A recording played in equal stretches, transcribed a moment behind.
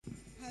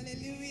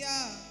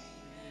Hallelujah.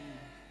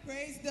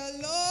 Praise the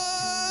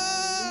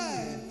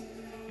Lord.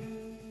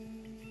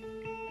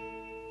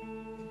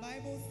 The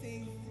Bible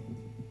says,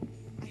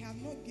 I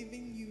have not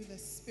given you the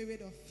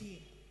spirit of fear.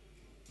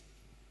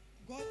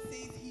 God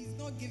says he's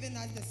not given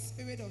us the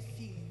spirit of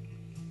fear,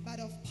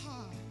 but of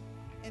power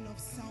and of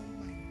sound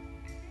mind.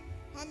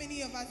 How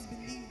many of us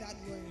believe that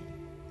word?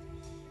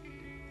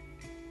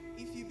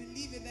 If you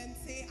believe it, then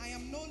say, I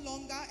am no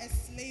longer a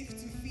slave to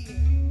fear.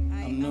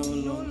 I am no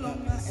longer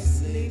a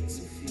slave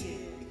to fear.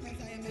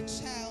 Because I am a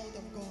child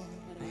of God.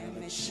 I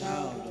am a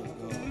child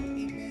of God.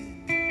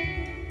 Amen.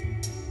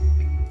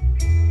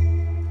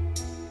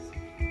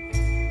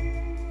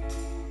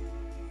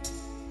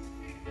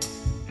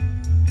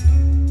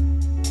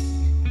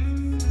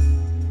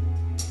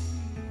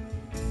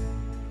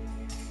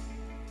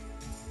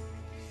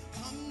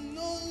 I'm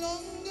no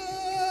longer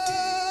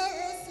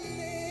a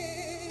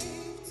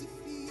slave to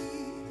fear,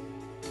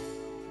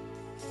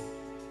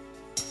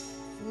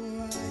 for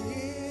I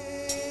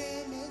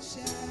am a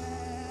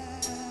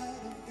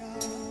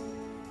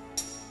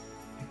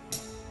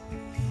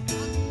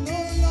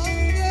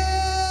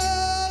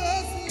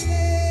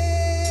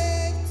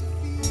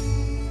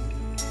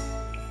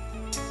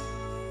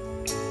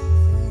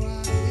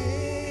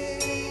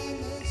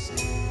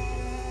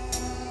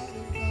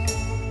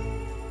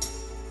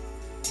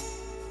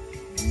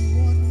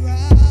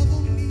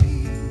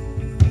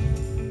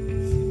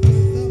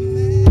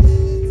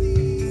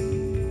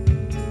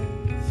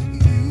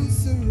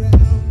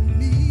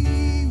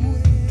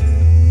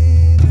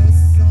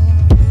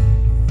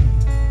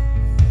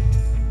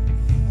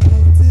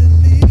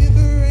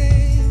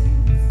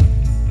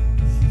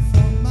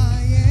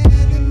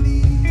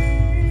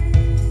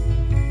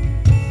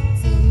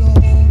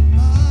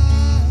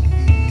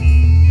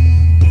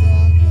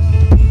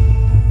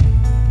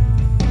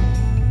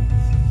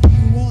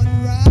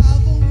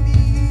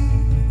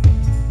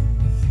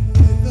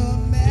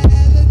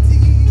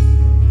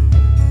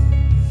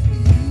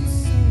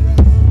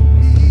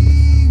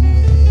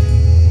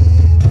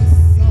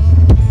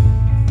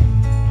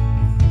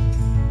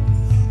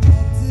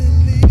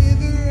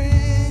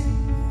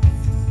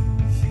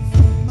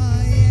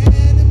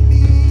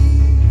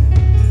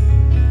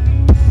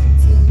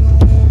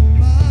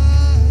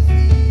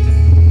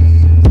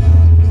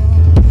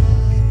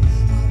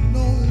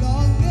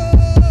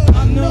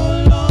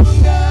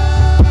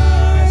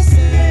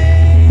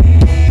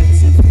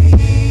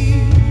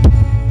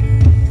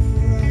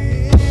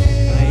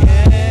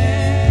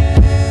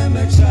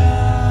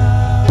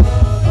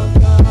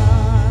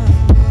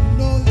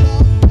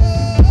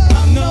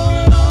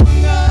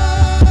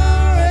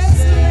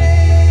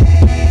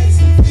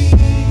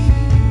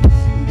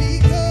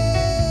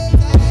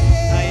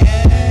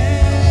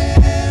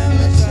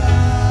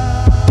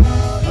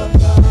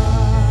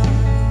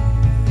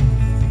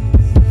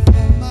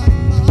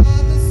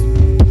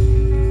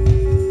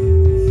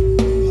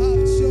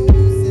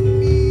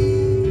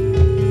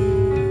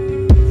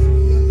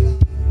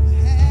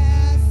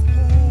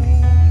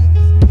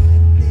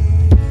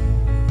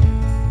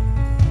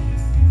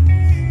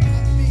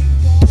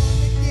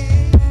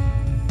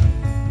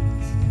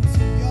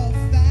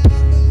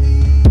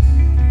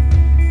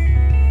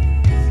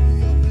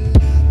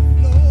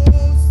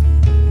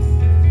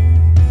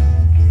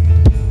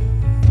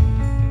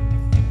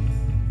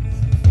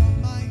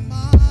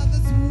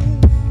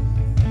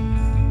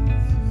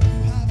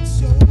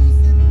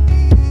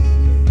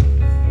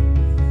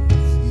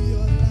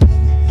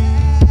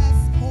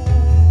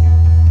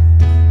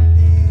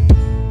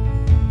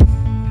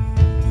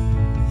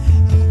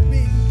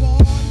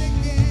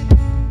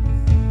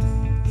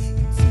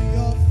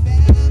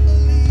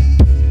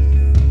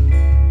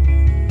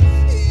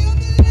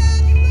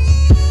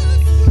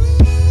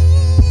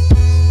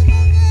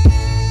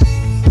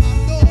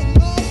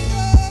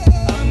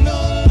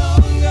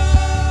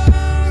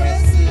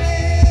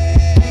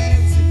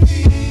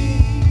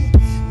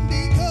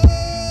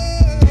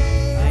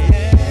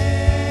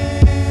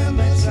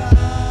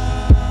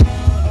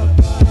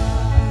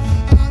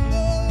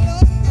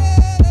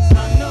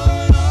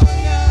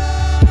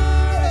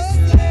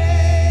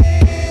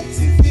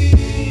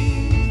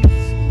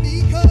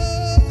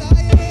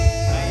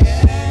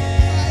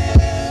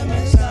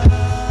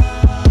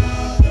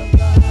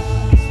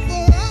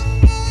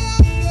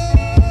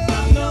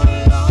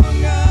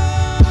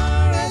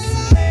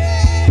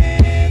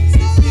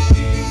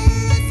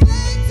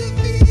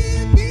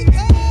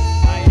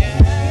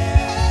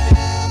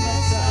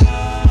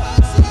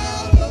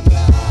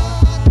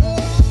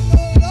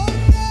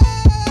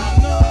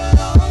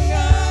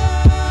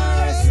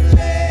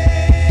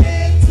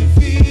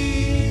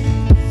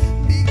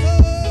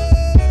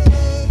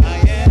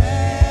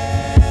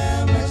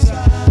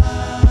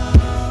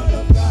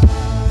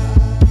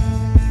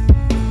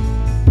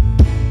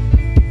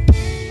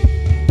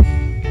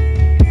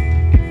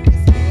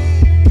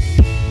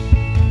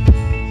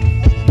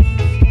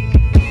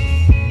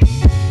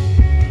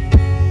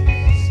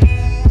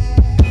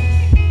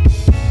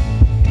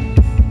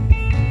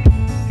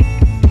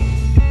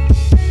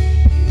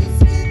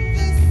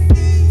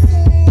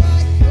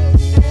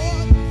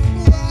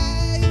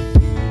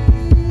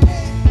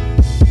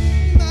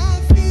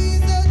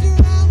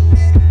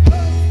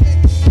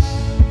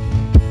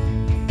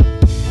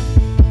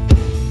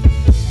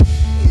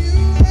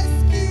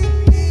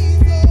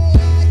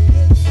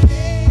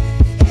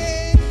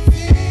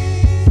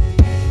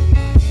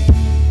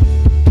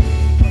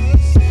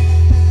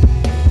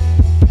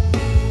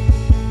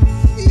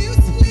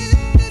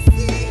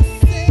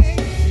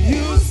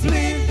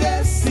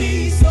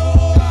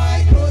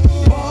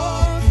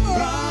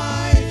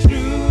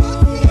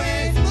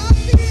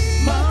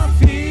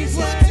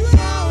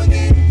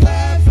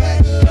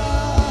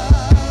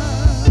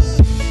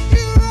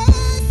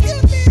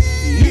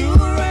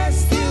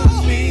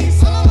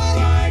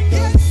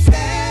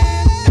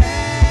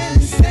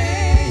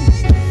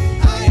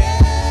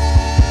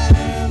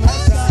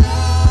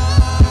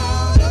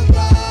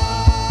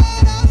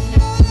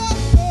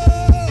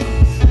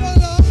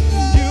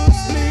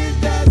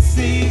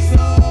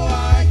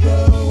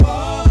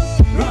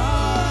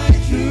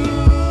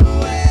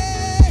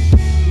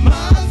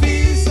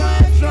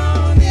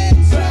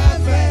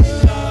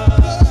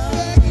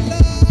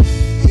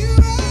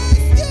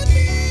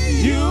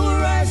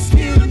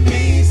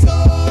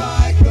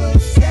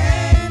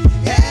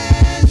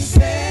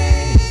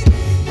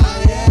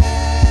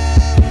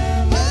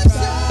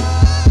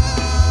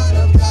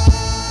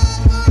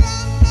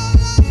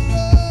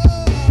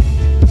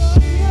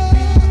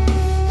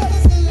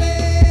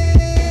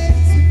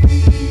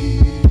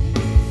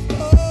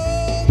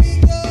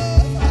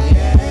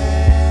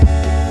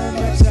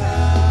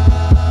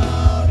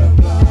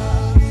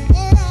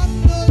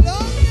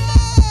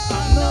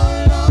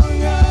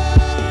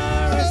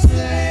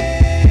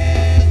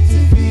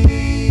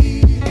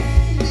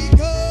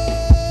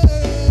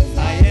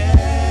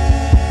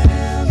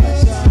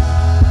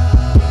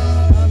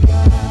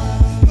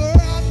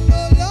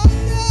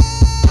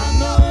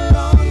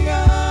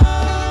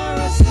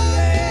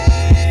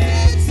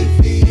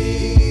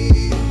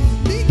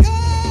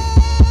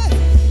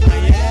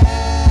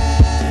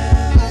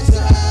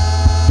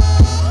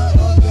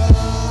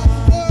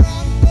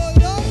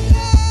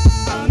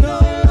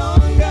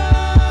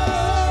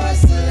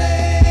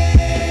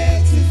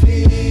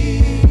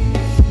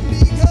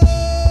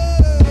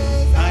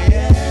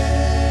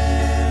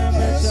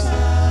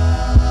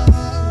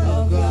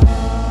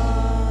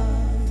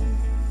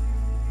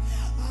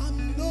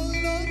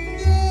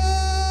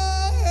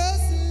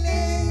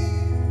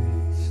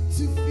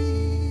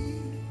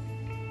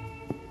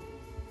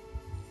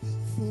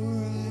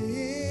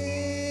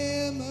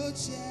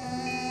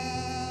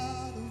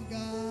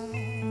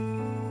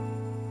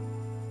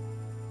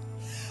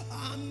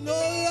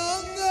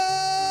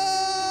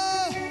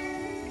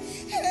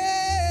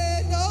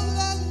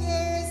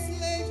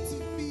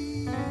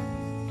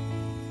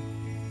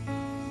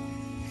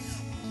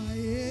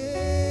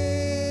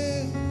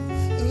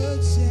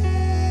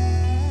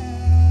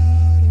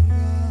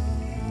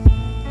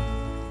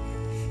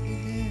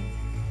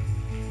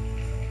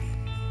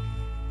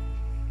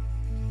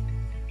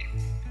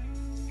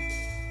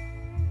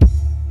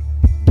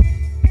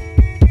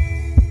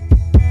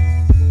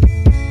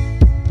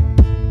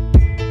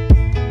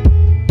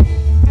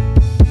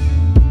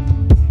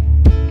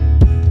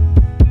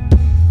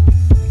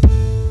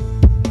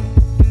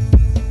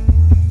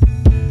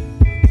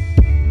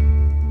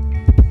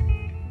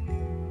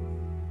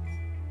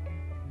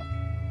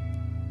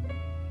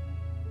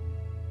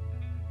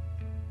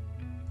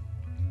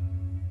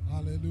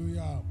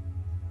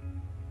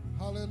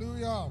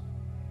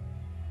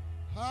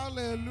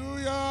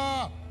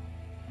Hallelujah.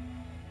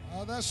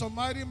 There's some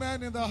mighty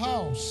men in the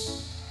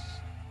house.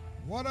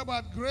 What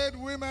about great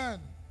women?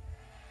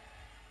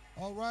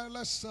 All right,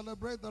 let's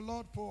celebrate the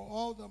Lord for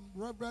all the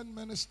reverend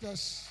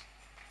ministers.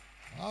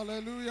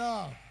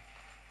 Hallelujah.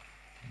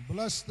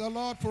 Bless the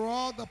Lord for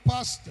all the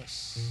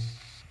pastors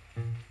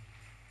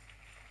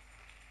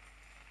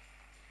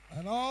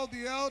and all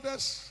the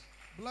elders.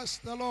 Bless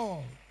the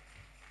Lord.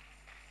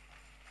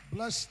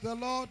 Bless the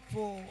Lord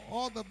for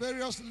all the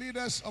various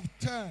leaders of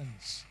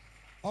tens,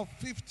 of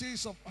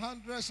fifties, of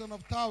hundreds, and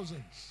of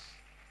thousands.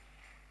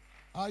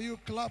 Are you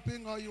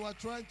clapping or you are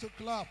trying to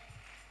clap?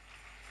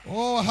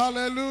 Oh,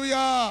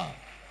 hallelujah.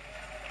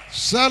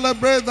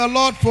 Celebrate the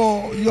Lord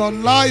for your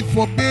life,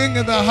 for being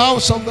in the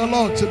house of the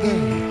Lord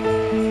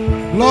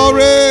today.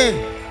 Glory.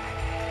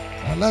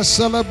 And let's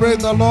celebrate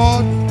the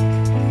Lord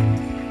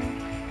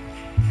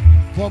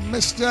for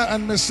Mr.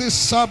 and Mrs.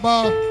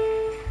 Saba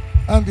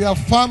and their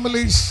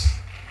families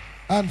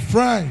and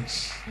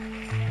friends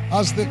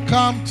as they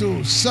come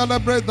to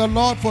celebrate the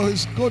Lord for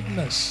his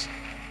goodness.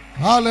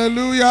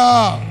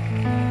 Hallelujah.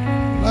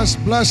 Let's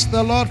bless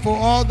the Lord for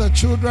all the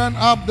children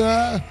up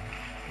there.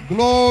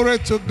 Glory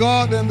to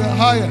God in the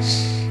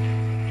highest.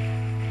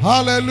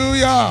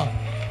 Hallelujah.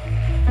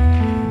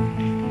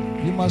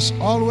 You must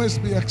always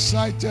be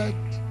excited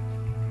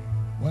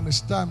when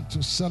it's time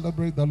to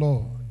celebrate the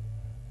Lord.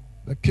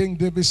 The King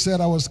David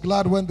said, I was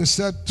glad when they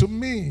said to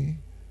me,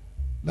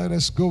 let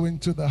us go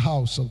into the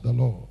house of the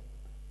Lord.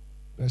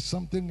 There's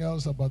something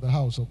else about the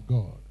house of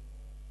God.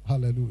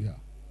 Hallelujah.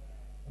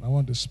 And I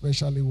want to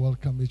especially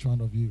welcome each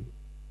one of you.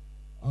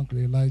 Uncle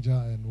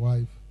Elijah and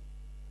wife,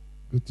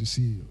 good to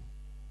see you.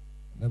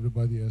 And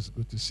everybody else,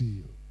 good to see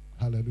you.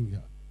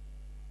 Hallelujah.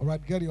 All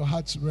right, get your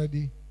hearts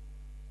ready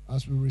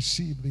as we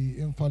receive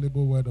the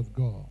infallible word of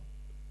God.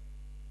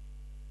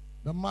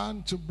 The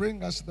man to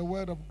bring us the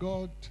word of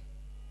God,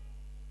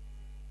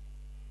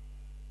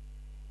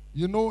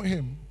 you know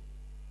him.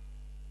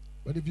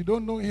 But if you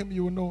don't know him,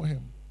 you will know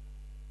him.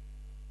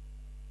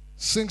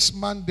 Since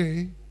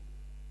Monday,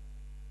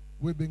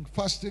 we've been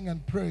fasting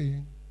and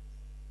praying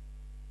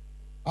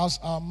as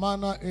our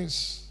manner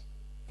is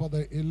for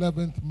the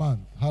 11th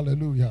month.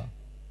 Hallelujah.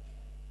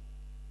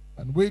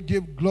 And we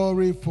give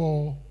glory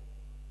for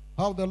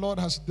how the Lord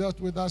has dealt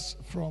with us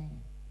from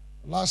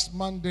last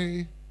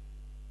Monday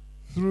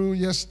through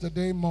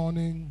yesterday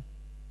morning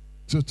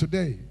to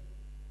today.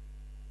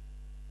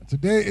 And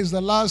today is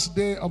the last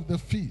day of the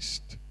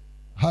feast.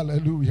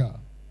 Hallelujah.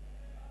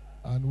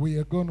 And we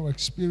are going to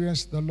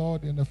experience the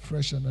Lord in a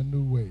fresh and a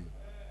new way.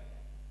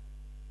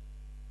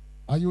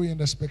 Are you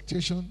in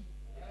expectation?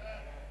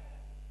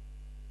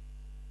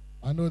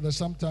 I know that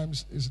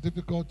sometimes it's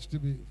difficult to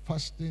be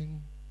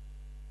fasting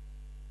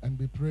and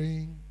be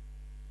praying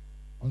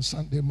on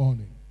Sunday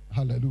morning.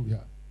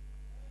 Hallelujah.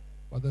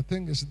 But the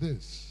thing is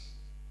this: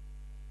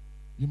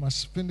 you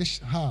must finish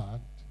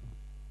hard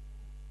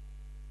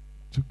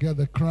to get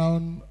the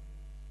crown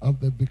of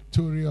the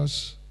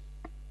victorious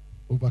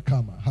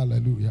overcomer.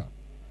 Hallelujah.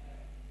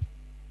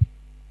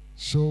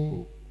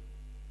 So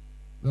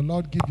the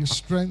Lord give you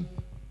strength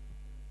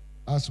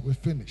as we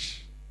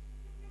finish.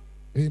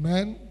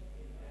 Amen.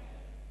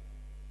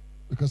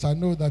 Because I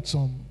know that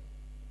some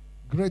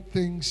great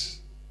things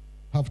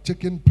have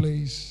taken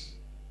place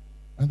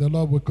and the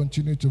Lord will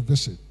continue to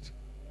visit.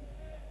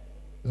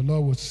 The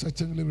Lord will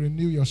certainly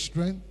renew your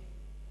strength.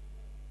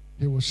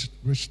 He will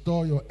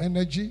restore your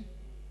energy.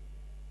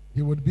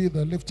 He would be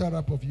the lifter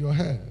up of your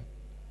head.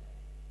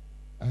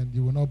 And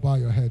you will not bow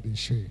your head in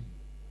shame.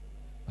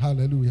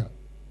 Hallelujah.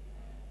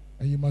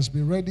 And you must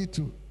be ready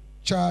to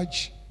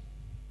charge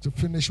to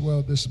finish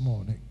well this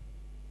morning.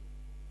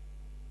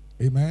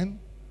 Amen.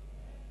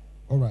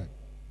 All right.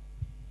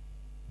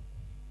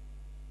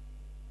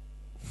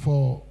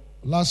 For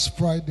last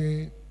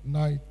Friday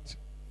night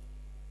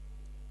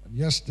and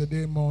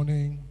yesterday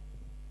morning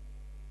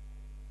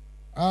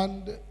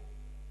and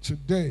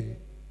today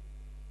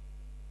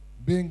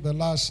being the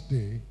last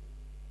day,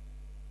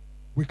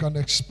 we can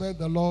expect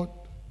the Lord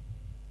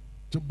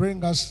to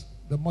bring us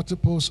the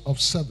multiples of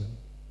 7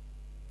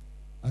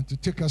 and to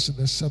take us to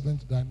the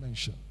 7th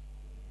dimension.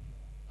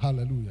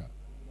 Hallelujah.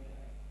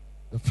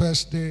 The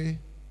first day,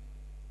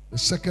 the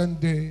second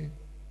day,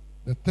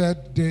 the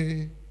third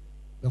day,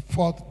 the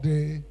fourth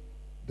day,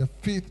 the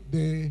 5th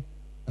day,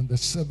 and the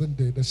 7th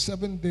day. The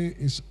 7th day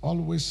is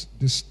always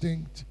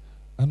distinct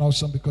and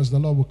awesome because the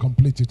Lord will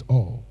complete it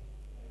all.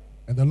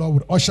 And the Lord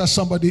will usher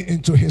somebody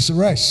into his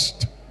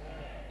rest.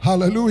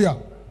 Hallelujah.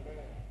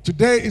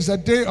 Today is a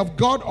day of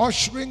God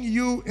ushering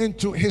you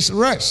into his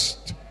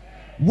rest.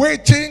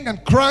 Waiting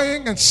and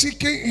crying and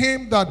seeking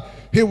him that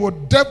he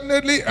would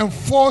definitely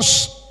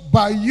enforce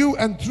by you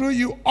and through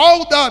you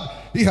all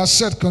that he has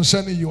said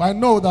concerning you. I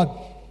know that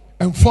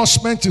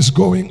enforcement is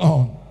going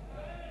on.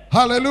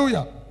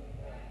 Hallelujah.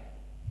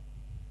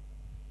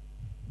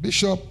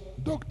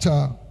 Bishop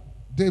Dr.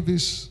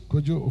 Davis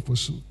Kojo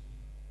Ofosu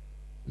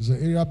is the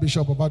area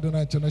bishop of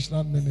Adonai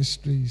International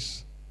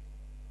Ministries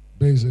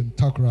based in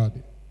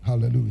Takoradi.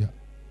 Hallelujah.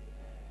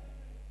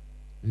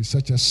 He's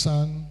such a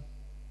son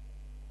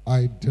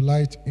I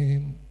delight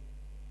in.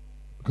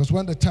 Because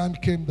when the time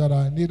came that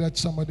I needed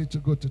somebody to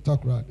go to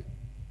Takoradi,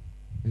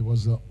 he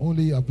was the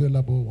only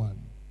available one.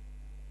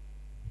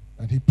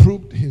 And he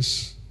proved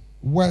his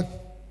worth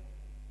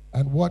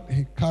and what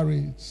he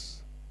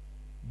carries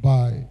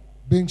by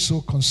being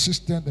so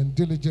consistent and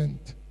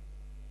diligent.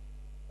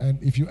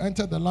 And if you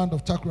enter the land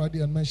of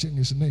Takoradi and mention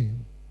his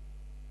name,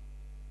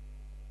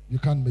 you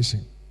can't miss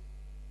him.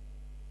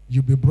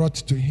 You'll be brought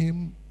to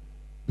him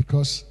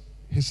because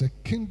he's a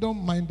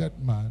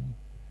kingdom-minded man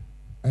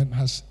and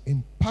has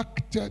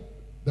impacted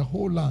the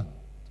whole land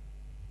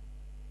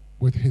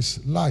with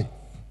his life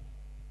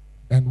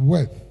and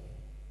worth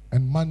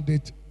and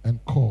mandate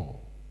and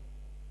call.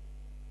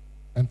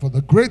 And for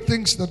the great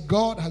things that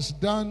God has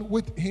done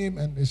with him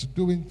and is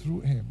doing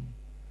through him,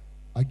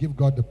 I give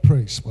God the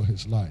praise for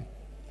his life.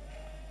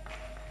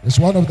 It's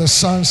one of the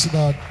sons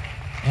that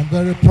I'm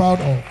very proud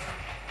of.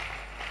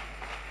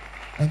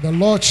 And the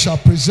Lord shall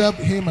preserve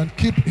him and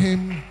keep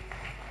him.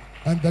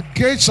 And the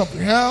gates of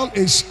hell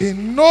is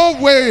in no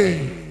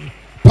way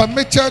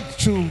permitted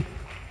to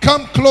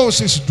come close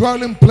his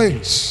dwelling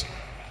place,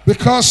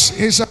 because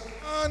he's a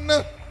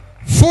man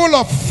full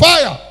of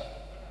fire.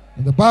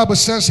 And the Bible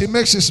says he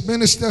makes his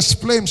ministers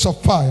flames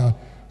of fire.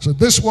 So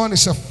this one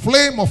is a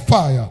flame of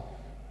fire.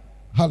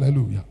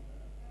 Hallelujah.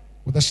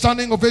 With a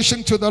standing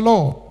ovation to the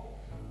Lord,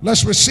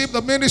 let's receive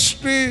the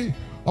ministry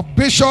of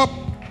Bishop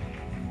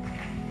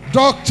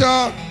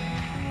Dr.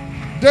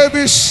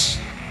 Davis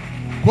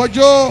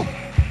Kwadwo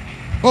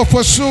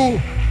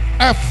Ofosu,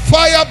 a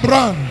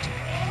firebrand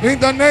in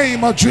the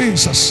name of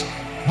Jesus.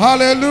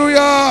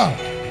 Hallelujah.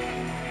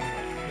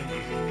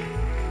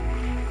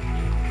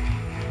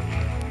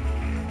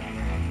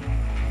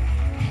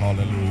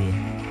 Hallelujah.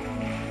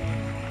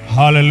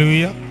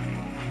 Hallelujah.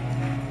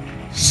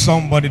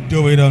 Somebody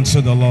do it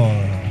unto the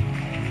Lord.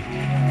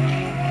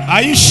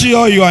 Are you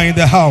sure you are in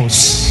the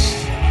house?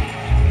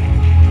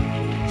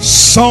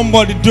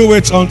 Somebody do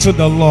it unto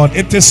the Lord.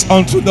 It is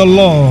unto the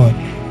Lord.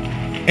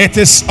 It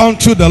is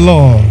unto the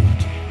Lord.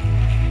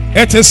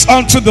 It is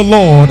unto the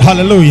Lord.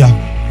 Hallelujah.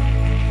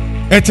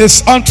 It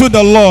is unto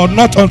the Lord,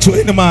 not unto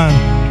any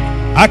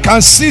man. I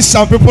can see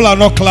some people are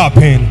not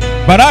clapping,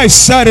 but I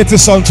said it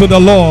is unto the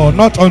Lord,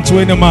 not unto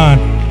any man.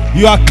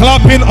 You are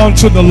clapping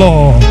unto the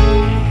Lord.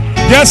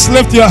 Just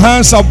lift your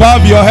hands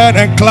above your head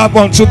and clap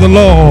unto the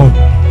Lord.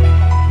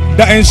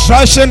 The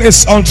instruction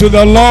is unto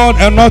the Lord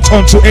and not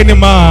unto any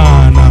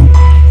man.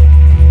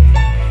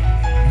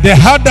 The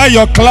harder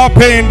you're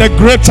clapping, the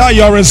greater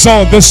your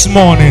result this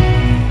morning.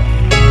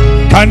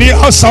 Can you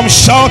have some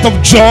shout of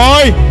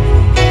joy?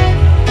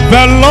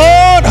 The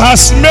Lord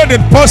has made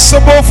it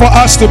possible for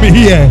us to be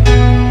here.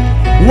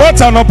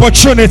 What an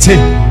opportunity.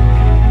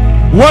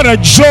 What a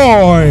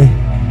joy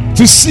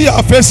to see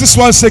our faces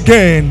once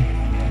again.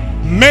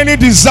 Many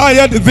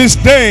desired this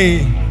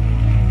day,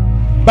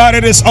 but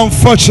it is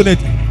unfortunate.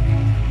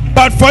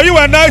 But for you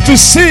and I to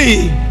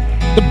see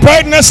the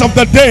brightness of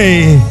the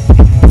day,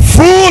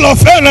 full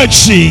of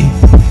energy,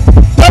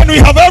 then we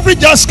have every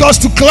just cause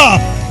to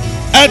clap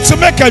and to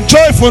make a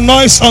joyful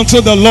noise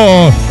unto the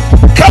Lord.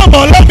 Come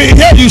on, let me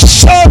hear you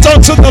shout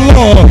unto the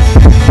Lord.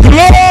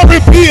 Glory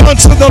be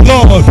unto the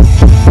Lord.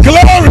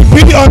 Glory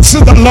be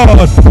unto the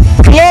Lord.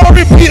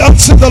 Glory be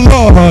unto the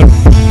Lord.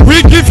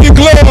 We give you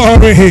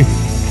glory.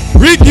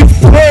 We give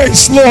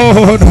praise,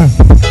 Lord.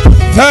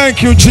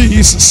 Thank you,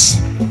 Jesus.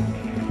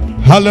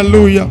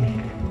 Hallelujah.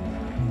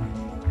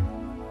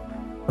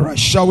 All right,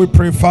 shall we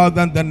pray,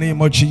 Father, in the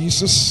name of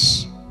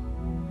Jesus?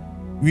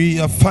 We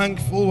are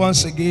thankful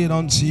once again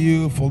unto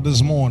you for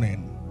this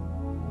morning.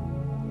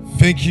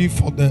 Thank you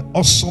for the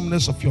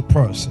awesomeness of your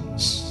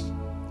presence.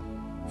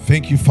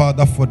 Thank you,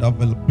 Father, for the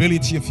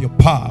availability of your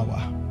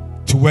power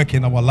to work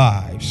in our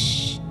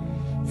lives.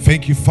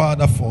 Thank you,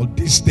 Father, for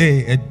this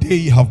day, a day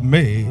you have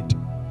made,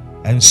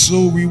 and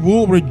so we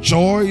will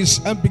rejoice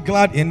and be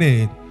glad in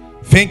it.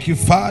 Thank you,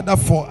 Father,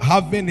 for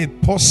having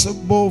it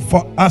possible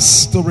for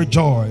us to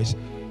rejoice.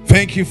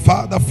 Thank you,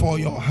 Father, for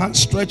your hand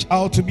stretched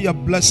out to be a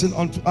blessing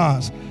unto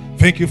us.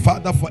 Thank you,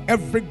 Father, for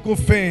every good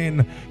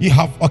thing you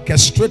have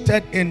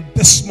orchestrated in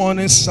this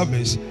morning's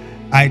service.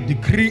 I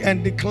decree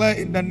and declare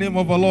in the name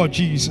of our Lord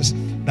Jesus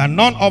that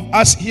none of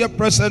us here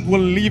present will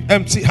leave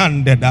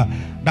empty-handed.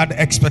 That the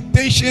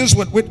expectations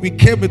with which we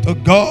came into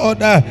God,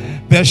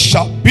 there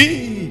shall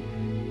be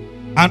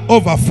an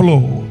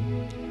overflow.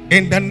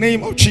 In the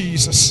name of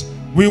Jesus,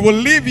 we will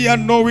live here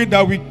knowing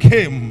that we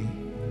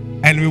came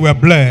and we were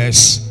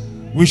blessed.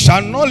 We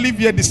shall not live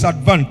here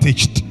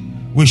disadvantaged.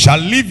 We shall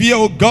live here,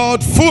 oh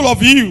God, full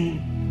of you.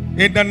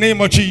 In the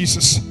name of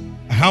Jesus,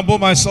 I humble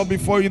myself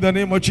before you in the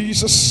name of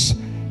Jesus.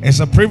 It's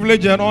a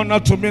privilege and honor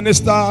to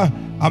minister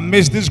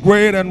amidst these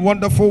great and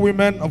wonderful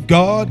women of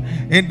God.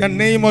 In the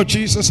name of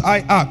Jesus, I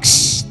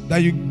ask that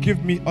you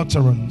give me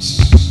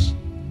utterance.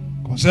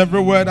 Because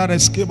every word that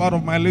escapes out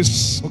of my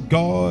lips, oh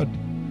God,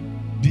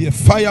 be a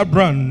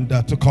firebrand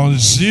to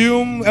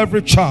consume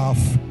every chaff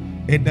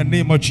in the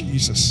name of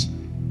Jesus.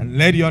 And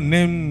let your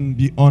name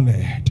be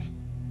honored.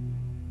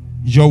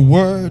 Your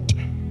word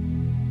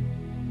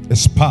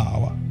is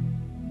power.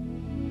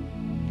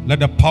 Let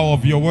the power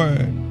of your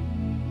word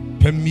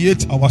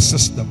permeate our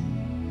system.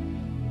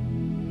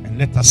 And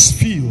let us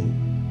feel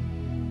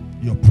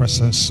your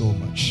presence so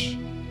much.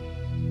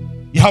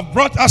 You have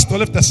brought us to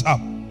lift us up.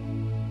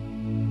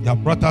 You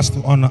have brought us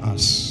to honor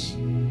us.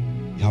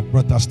 You have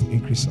brought us to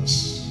increase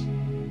us.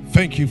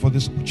 Thank you for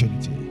this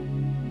opportunity.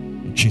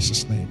 In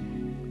Jesus'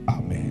 name,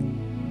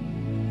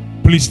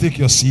 amen. Please take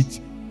your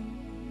seat.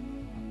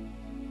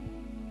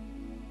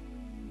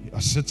 You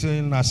are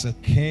sitting as a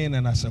king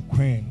and as a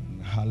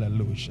queen.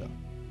 Hallelujah.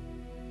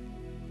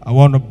 I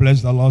want to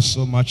bless the Lord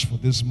so much for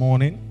this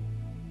morning.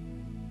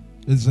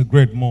 It's a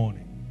great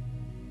morning.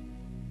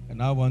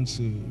 And I want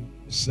to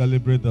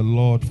celebrate the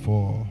Lord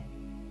for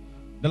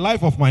the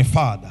life of my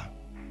father.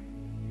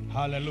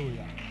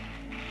 Hallelujah.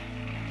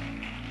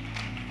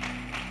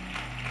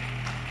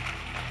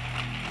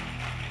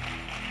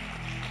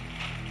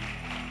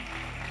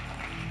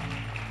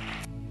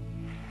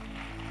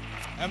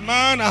 A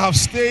man I have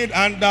stayed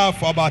under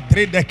for about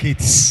 3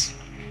 decades.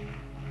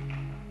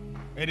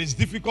 It is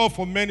difficult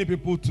for many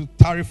people to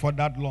tarry for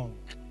that long.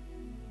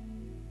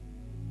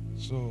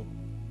 So,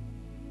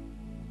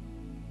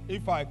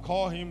 if I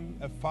call him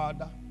a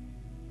father,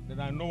 then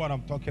I know what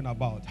I'm talking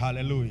about.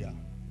 Hallelujah.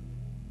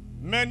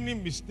 Many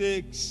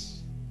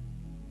mistakes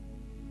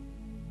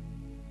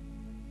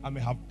I may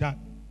have done,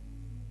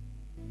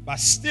 but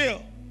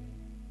still,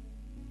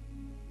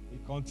 he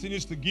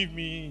continues to give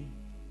me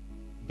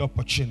the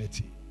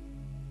opportunity.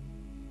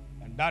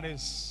 And that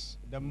is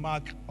the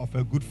mark of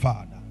a good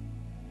father.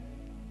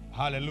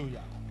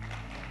 Hallelujah.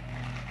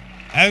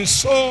 And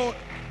so,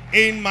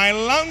 in my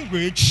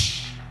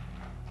language,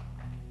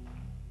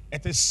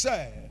 it is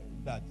said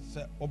that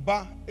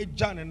Oba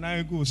ejan and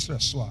I go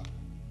sreswa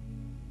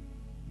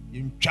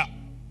imcha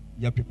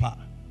ya pipa.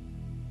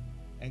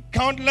 And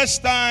countless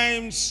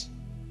times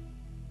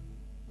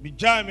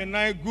bijam and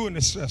I go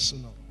nesres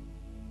no.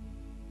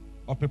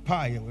 Or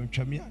pipa ya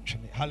imcha mi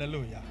actually.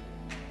 Hallelujah.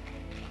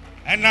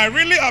 And I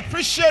really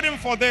appreciate him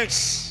for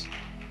this.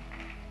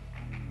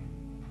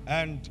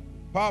 And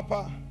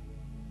Papa,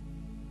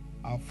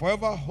 I'll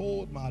forever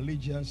hold my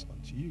allegiance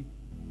unto you.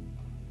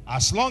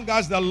 As long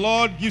as the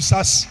Lord gives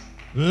us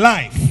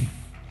life.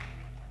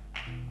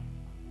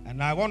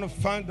 And I want to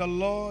thank the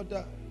Lord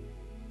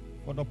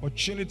for the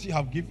opportunity you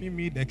have given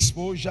me, the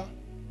exposure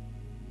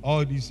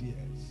all these years.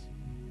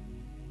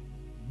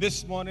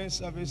 This morning's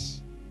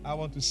service, I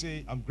want to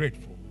say I'm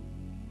grateful.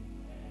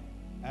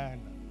 And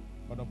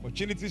for the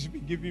opportunities you've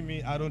been giving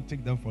me, I don't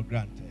take them for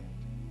granted.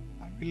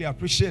 I really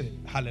appreciate it.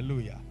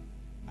 Hallelujah.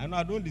 I know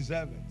I don't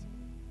deserve it,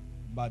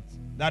 but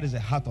that is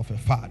the heart of a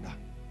father.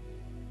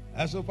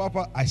 And so,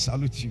 Papa, I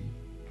salute you.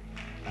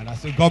 And I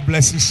say, God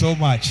bless you so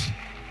much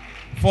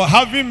for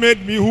having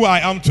made me who I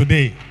am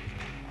today.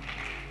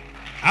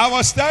 I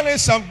was telling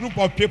some group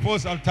of people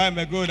some time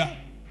ago that,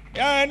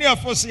 any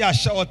of us are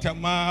short,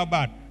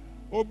 but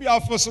Obi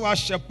Alfonso was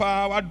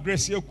shepa, what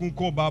dress you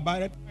kunko baba.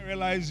 I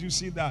realize you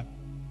see that.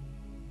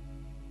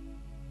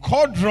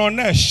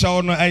 Kodrone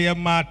shono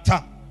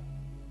ayamata.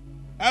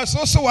 As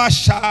also a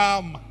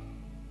sham.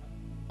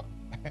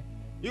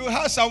 You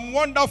have some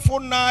wonderful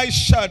nice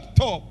shirt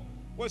top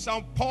with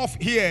some puff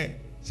here.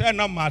 Say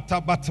no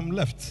matter bottom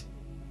left.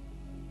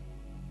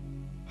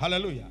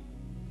 Hallelujah.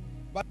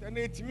 But then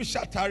it's me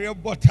shatari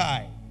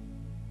botai.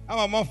 I'm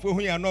a man for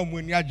who you know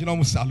when you're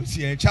genome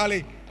salute.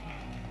 Charlie,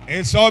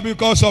 it's all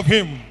because of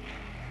him.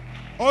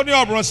 Only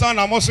your brother,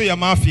 I'm also your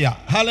mafia.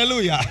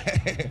 Hallelujah.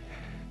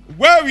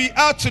 Where we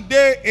are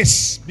today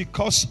is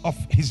because of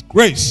his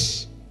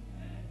grace.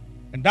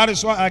 And that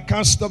is why I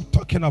can't stop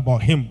talking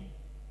about him.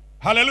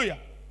 Hallelujah.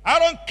 I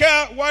don't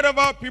care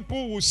whatever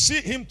people will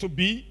see him to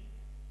be.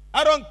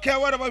 I don't care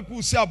whatever people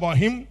will say about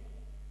him.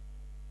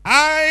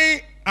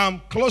 I am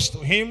close to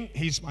him.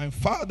 He's my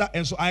father.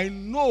 And so I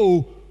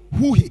know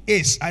who he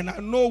is. And I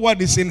know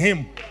what is in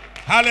him.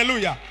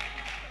 Hallelujah.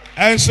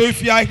 And so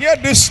if you are here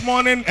this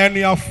morning and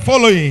you are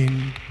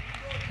following,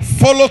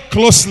 follow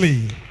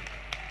closely.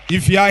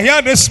 If you are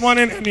here this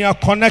morning and you are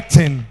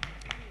connecting,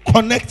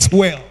 connect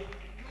well.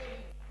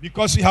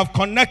 Because we have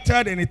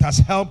connected and it has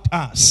helped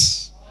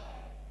us.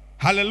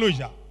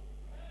 Hallelujah.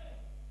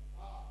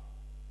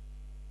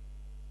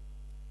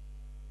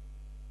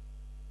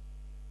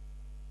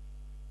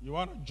 You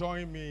want to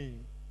join me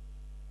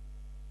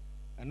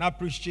and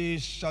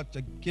appreciate such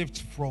a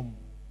gift from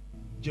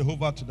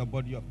Jehovah to the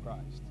body of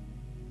Christ.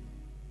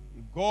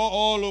 You go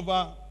all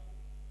over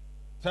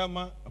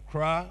Tema,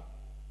 Accra,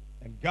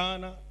 and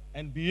Ghana,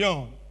 and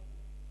beyond.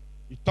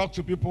 You talk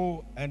to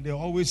people and they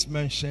always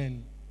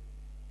mention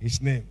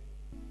his name.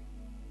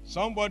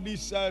 Somebody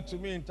said to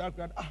me in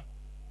Takra,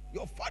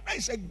 your father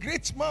is a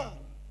great man,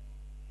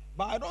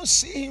 but I don't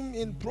see him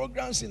in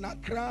programs in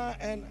Accra,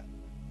 and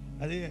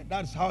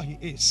that's how he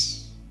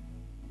is.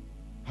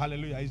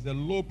 Hallelujah. He's the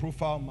low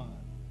profile man.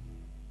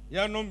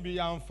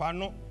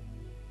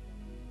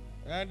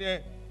 And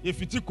if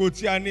you take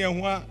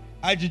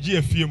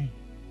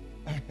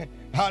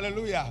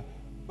hallelujah.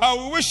 But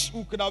we wish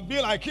we could have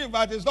been like him,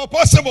 but it's not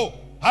possible.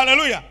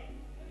 Hallelujah.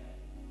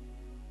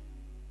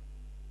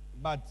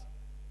 But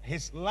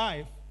his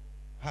life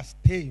has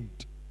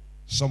tamed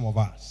some of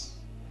us.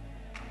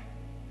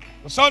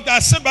 Sometimes I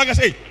sit back and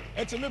say,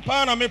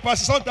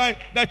 sometimes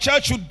the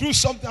church should do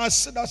something. I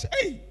sit and say,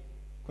 hey,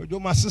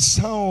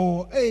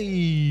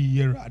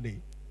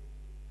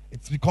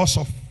 it's because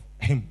of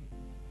him.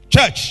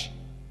 Church,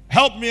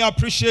 help me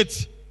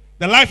appreciate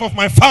the life of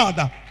my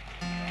father,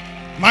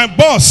 my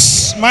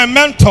boss, my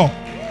mentor,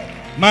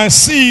 my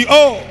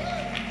CEO,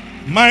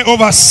 my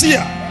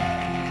overseer,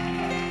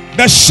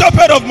 the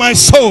shepherd of my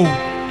soul,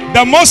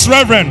 the most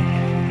reverend,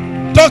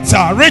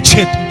 Dr.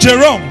 Richard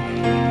Jerome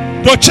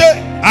Doche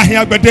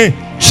Ahiagbede.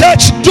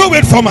 Church, do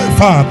it for my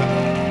father.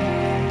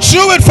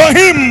 Do it for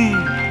him.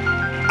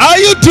 Are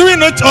you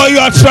doing it or you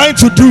are trying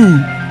to do?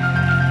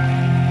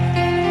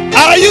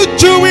 Are you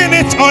doing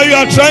it or you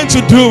are trying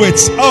to do it?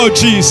 Oh,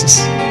 Jesus.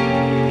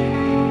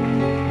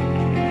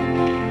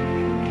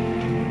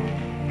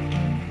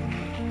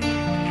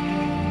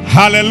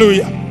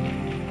 Hallelujah.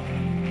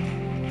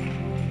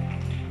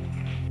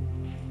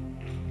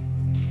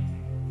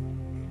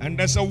 And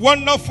there's a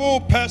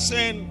wonderful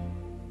person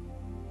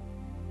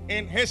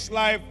in his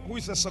life who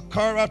is a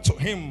succorer to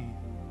him,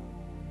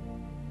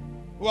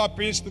 who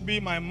happens to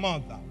be my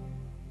mother,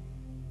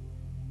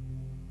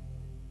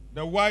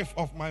 the wife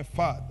of my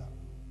father.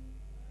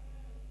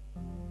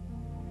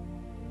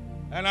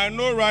 And I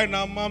know right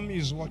now Mom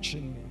is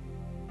watching me.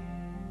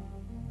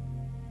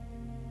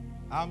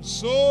 I'm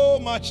so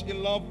much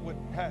in love with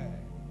her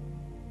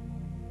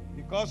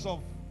because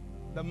of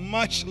the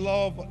much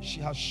love she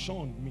has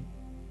shown me.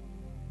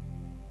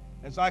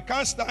 And so I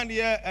can't stand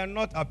here and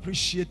not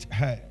appreciate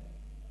her.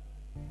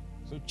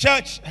 So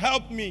church,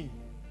 help me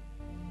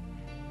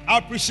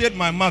appreciate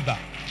my mother,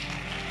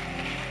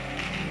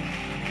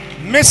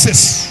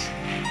 Mrs.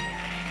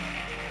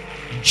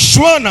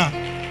 Shwana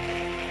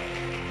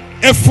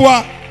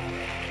Efwa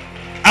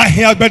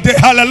Ahiagbede.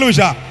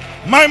 Hallelujah.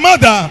 My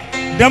mother,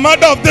 the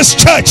mother of this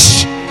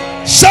church,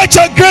 such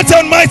a great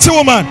and mighty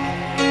woman.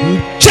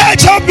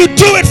 Church, help me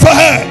do it for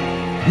her.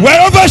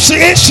 Wherever she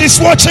is, she's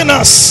watching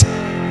us.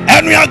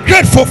 And we are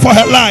grateful for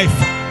her life.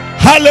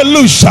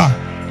 Hallelujah.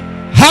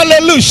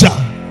 Hallelujah.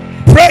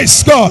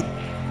 Praise God.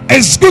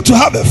 It's good to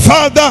have a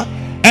father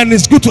and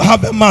it's good to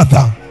have a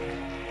mother.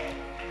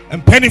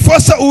 And penny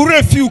fosa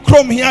ure few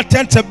chrome here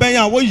tente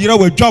benya wo yira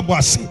we job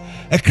wase.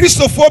 A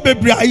Christopher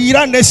bebre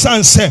ayira ne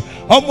sanse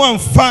omo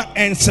amfa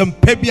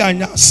ensempa bi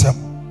anya asem.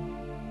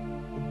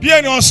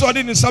 Bia ni onso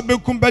de ni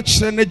sabekum be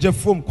kire ne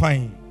jefom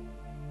kwan.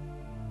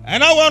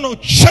 And I want to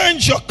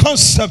change your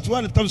concept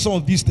when it comes to some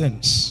of these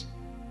things.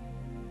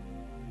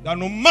 That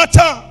no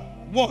matter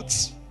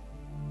what,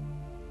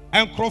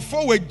 and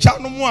crofo we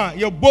janumwa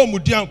ye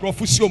bomudi and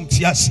crofusium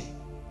tiasi.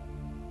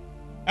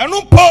 And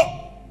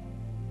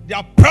they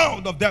are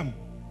proud of them.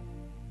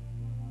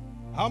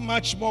 How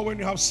much more when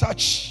you have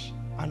such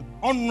an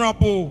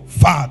honorable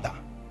father,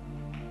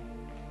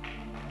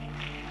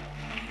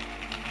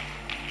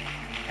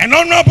 an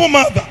honorable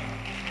mother.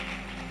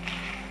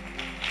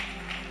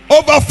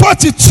 Over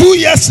 42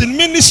 years in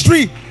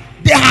ministry,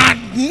 there had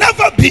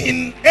never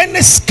been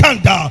any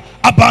scandal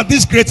about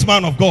this great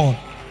man of God.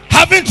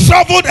 Having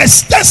traveled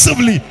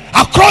extensively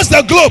across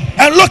the globe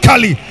and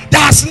locally,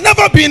 there has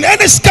never been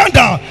any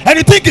scandal. And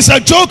you think it's a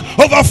joke?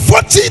 Over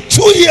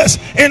 42 years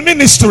in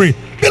ministry.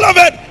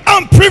 Beloved,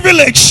 I'm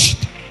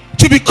privileged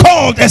to be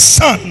called a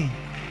son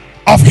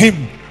of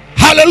him.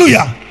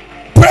 Hallelujah.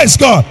 Praise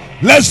God.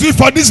 Let's do it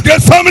for this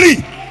great family.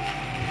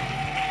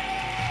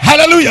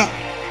 Hallelujah.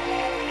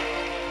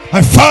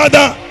 My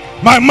father,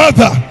 my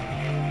mother,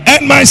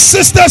 and my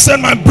sisters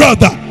and my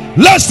brother.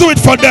 Let's do it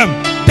for them.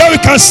 Then we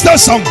can start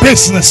some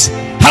business.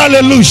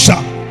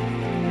 Hallelujah.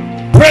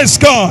 Praise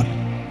God.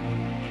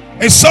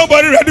 Is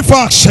somebody ready for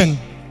action?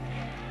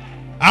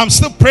 I'm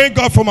still praying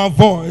God for my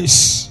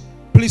voice.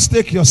 Please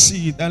take your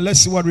seat and let's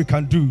see what we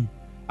can do.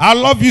 I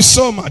love you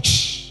so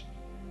much.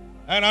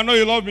 And I know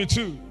you love me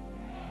too.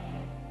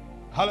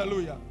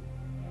 Hallelujah.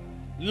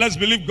 Let's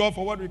believe God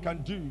for what we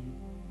can do.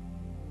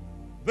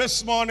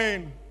 This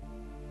morning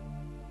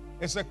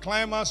is the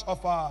climax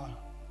of our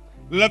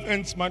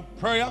 11th month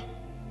prayer.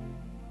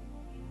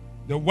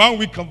 The 1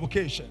 week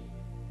convocation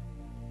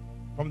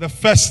from the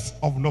 1st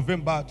of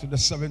November to the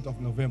 7th of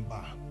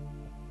November.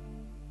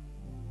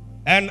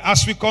 And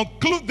as we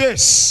conclude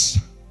this,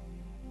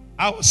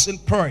 I was in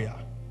prayer.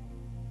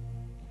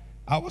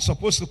 I was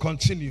supposed to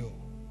continue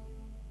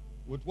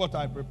with what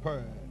I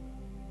prepared.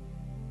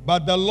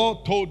 But the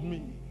Lord told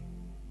me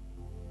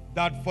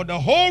that for the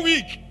whole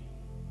week,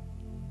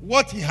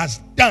 what he has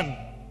done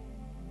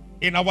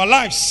in our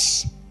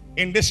lives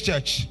in this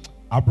church,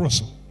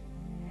 Abroso.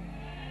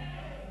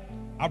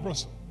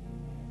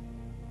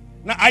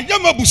 Now I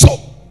am a buso.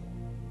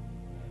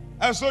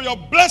 And so your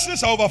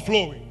blessings are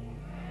overflowing.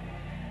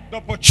 The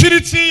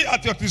opportunity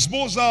at your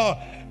disposal,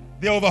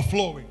 they're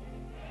overflowing.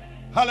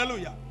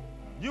 Hallelujah.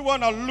 You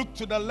want to look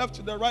to the left,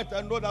 to the right,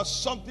 and know that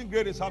something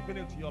great is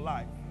happening to your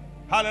life.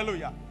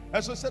 Hallelujah.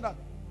 And so I said that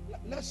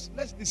let's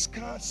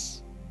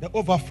discuss the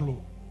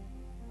overflow.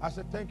 I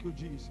said, thank you,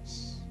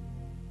 Jesus.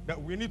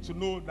 That we need to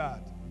know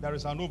that there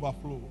is an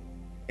overflow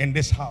in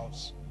this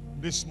house.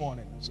 this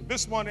morning. So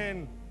this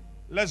morning,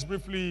 let's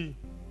briefly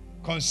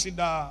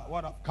consider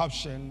what I've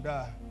captioned,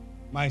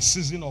 my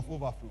season of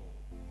overflow.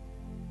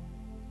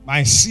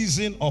 My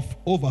season of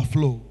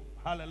overflow.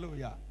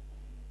 Hallelujah.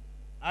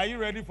 Are you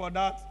ready for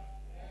that?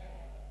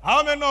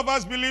 How many of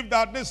us believe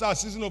that this is our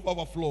season of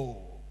overflow?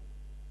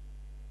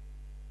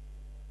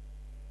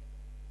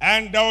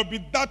 And there will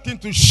be that thing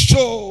to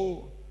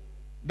show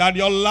that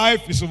your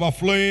life is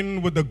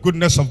overflowing with the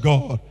goodness of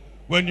God.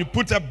 When you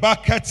put a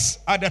bucket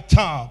at the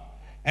top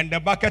and the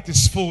bucket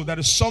is full, there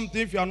is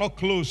something, if you are not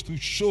close, to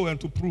show and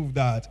to prove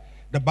that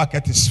the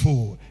bucket is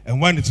full. And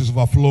when it is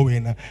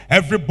overflowing,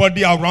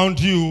 everybody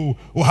around you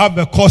will have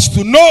the cause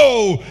to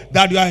know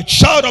that you are a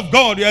child of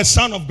God, you are a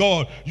son of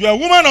God, you are a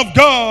woman of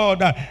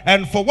God.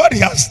 And for what he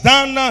has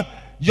done,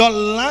 your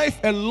life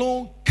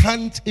alone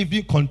can't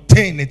even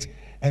contain it.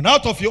 And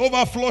out of your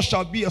overflow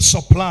shall be a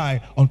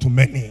supply unto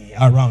many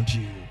around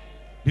you.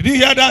 Did you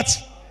hear that?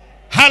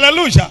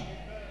 Hallelujah.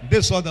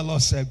 This is what the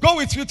Lord said. Go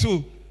with you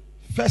to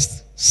 1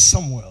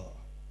 Samuel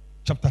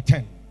chapter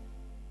 10.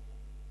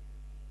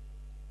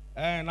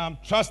 And I'm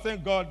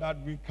trusting God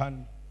that we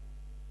can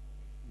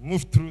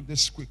move through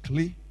this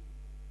quickly.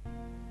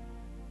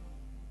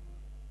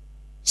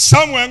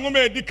 Somewhere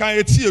ngome kan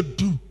eti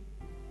edu.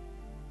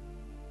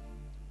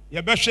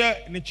 Ye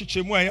behwe ne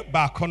chichemu aye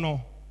ba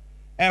kono.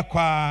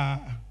 Ekwa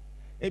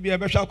ebi ye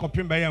behwe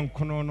akopim ba ye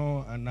nkono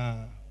no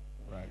ana.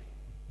 Right.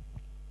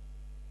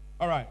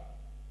 All right.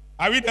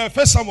 I read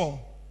 1 Samuel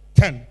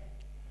 10.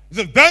 It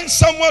says, then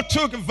Samuel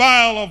took a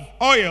vial of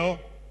oil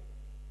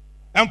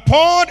and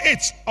poured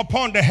it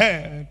upon the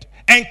head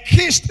and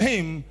kissed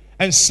him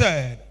and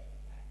said,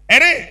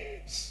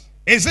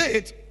 is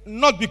it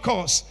not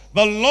because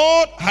the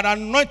Lord had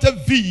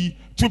anointed thee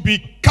to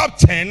be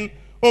captain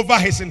over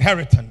his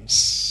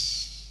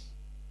inheritance?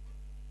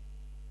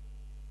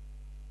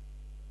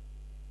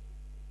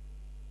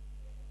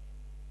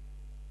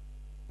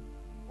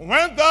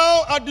 When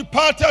thou art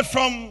departed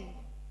from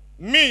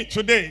me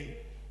today,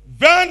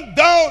 then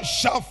thou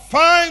shalt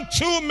find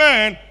 2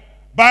 men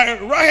by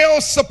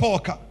Rahel's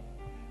sepulchre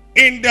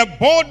in the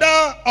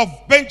border of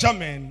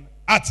Benjamin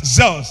at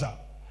Zelzah.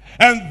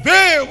 And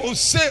they will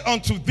say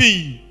unto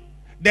thee,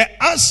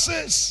 the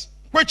asses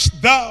which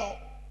thou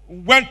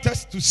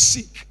wentest to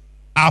seek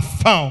are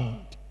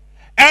found.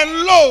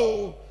 And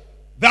lo,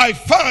 thy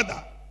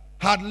father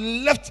had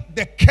left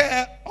the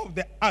care of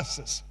the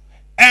asses,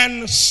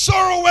 and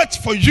sorroweth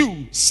for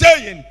you,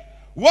 saying,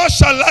 what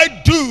shall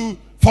I do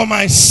for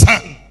my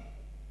son?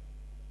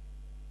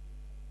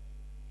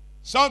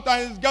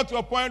 Sometimes it gets to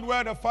a point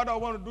where the father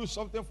wants to do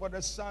something for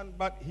the son,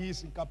 but he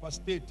is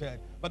incapacitated.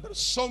 But there's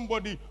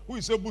somebody who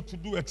is able to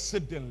do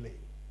exceedingly,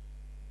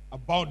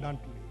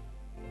 abundantly,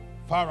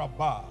 far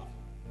above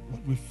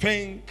what we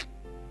think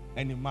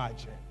and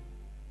imagine.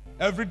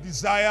 Every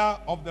desire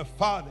of the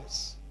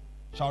fathers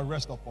shall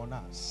rest upon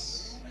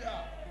us.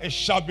 It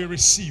shall be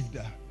received.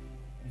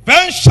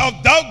 Then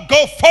shalt thou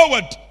go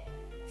forward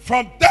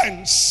from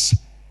thence,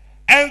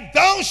 and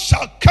thou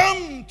shalt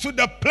come to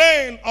the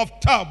plain of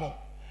Tabor.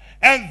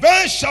 And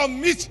there shall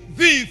meet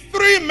thee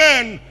 3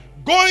 men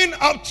going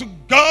up to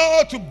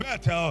go to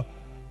Bethel,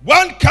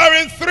 one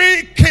carrying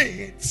 3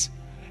 kids,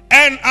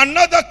 and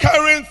another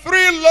carrying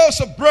 3 loaves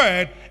of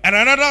bread, and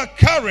another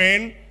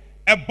carrying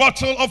a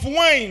bottle of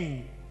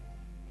wine.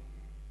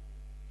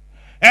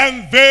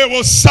 And they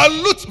will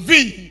salute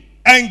thee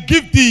and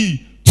give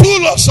thee 2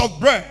 loaves of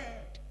bread,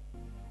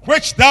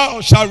 which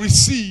thou shalt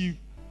receive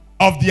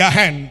of their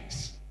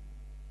hands.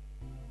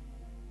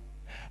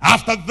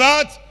 After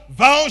that,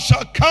 thou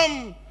shalt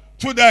come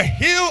to the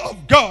hill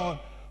of God,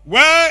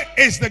 where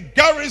is the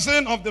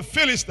garrison of the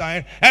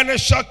Philistine, and it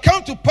shall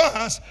come to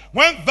pass,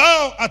 when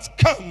thou art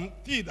come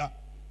thither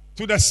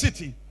to the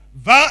city,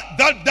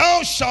 that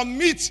thou shalt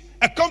meet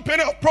a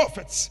company of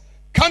prophets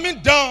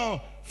coming down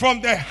from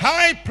the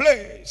high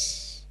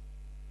place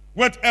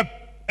with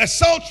a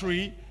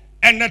psaltery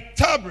and a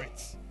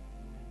tabret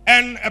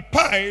and a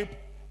pipe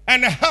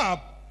and a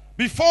harp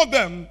before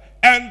them,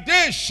 and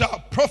they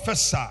shall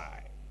prophesy.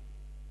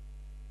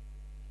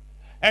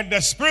 And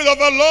the Spirit of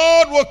the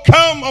Lord will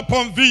come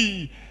upon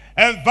thee,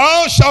 and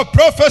thou shalt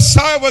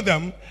prophesy with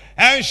them,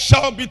 and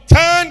shall be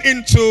turned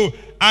into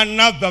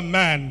another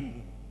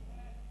man.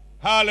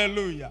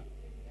 Hallelujah.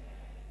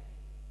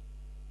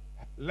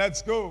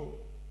 Let's go.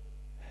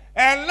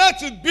 And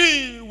let it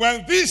be,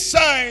 when these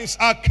signs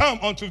are come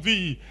unto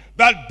thee,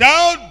 that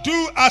thou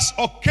do as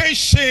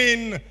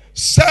occasion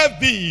serve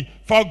thee,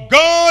 for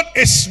God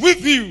is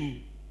with you.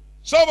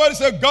 Somebody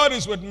say, God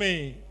is with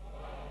me.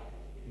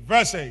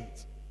 Verse 8.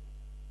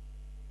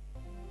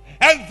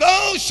 And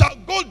thou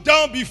shalt go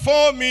down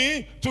before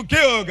me to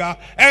Gilgal,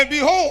 and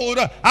behold,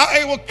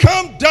 I will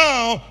come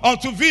down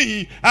unto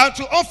thee, and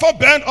to offer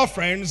burnt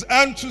offerings,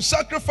 and to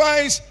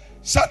sacrifices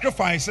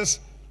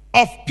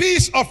of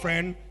peace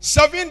offering.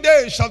 7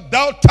 days shalt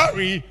thou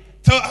tarry,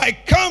 till I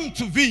come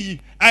to thee,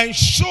 and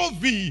show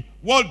thee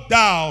what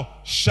thou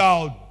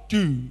shalt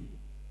do.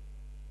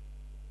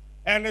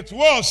 And it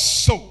was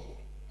so,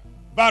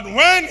 that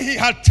when he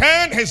had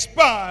turned his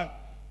back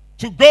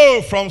to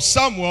go from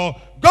Samuel,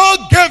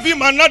 God gave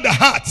him another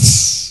heart.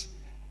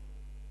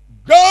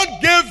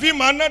 God gave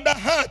him another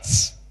heart.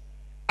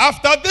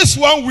 After this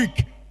 1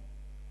 week,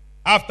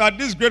 after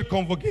this great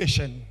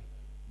convocation,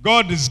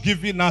 God is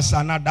giving us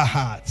another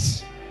heart.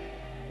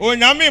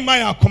 Onyame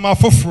maya koma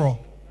foforo.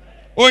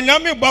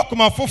 Onyame ba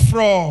koma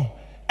foforo.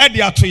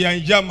 Edi ato yan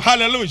yam.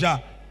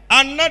 Hallelujah.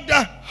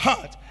 Another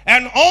heart.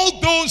 And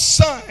all those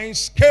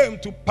signs came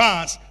to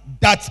pass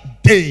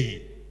that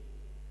day.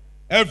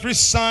 Every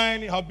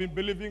sign you have been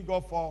believing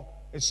God for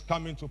is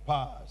coming to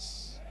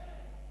pass.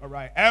 All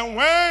right. And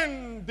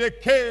when they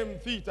came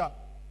thither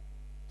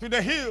to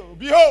the hill,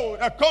 behold,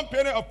 a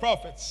company of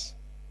prophets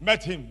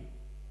met him.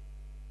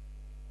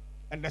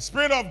 And the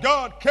Spirit of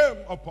God came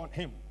upon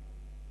him.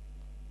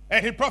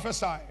 And he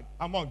prophesied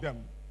among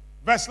them.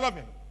 Verse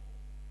 11.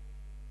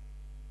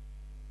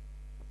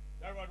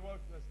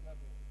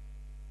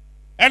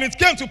 And it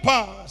came to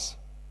pass,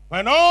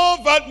 when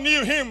all that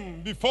knew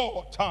him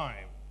before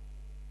time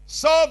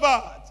saw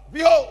that,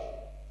 behold,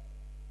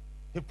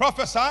 he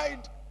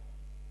prophesied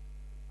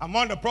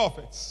among the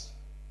prophets.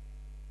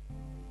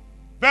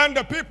 Then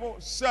the people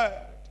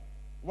said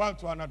one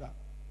to another,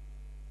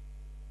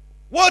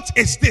 what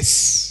is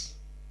this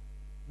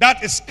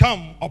that is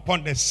come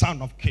upon the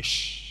son of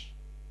Kish?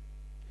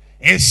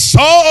 Is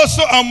Saul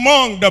also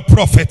among the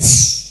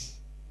prophets?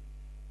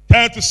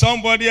 Turn to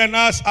somebody and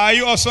ask, are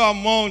you also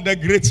among the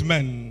great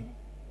men?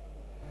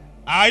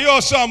 Are you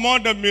also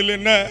among the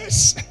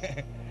millionaires?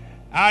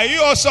 Are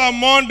you also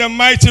among the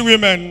mighty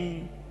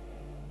women?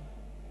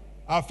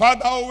 Our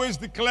father always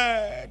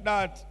declared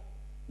that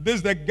this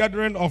is the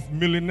gathering of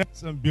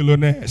millionaires and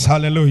billionaires.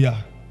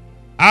 Hallelujah.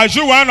 Are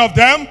you one of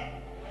them?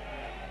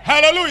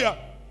 Hallelujah.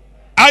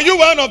 Are you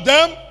one of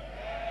them?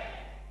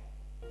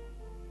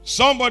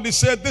 Somebody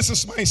said, this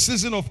is my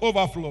season of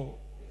overflow.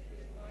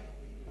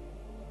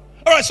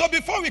 All right, so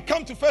before we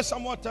come to 1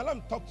 Samuel, let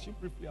me talk to you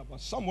briefly about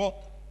Samuel.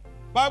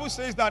 Bible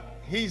says that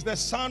he's the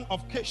son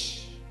of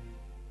Kish.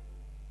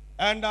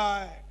 And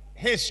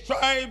his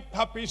tribe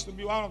happens to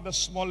be one of the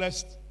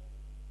smallest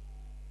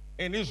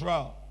in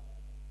Israel.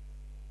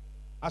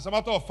 As a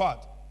matter of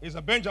fact, he's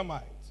a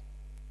Benjamite.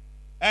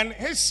 And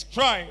his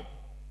tribe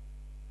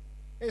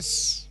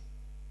is,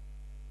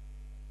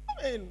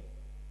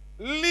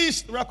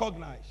 least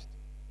recognized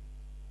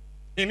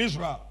in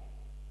Israel.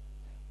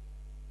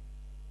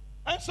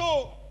 And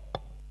so,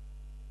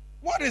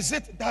 what is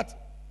it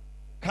that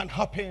can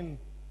happen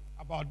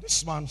about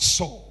this man's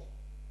soul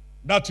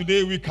that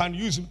today we can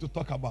use him to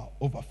talk about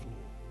overflow?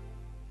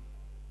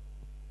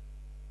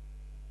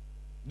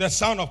 The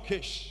son of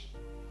Kish.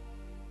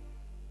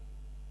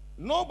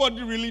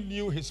 Nobody really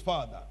knew his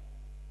father.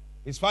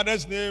 His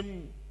father's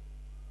name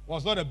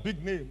was not a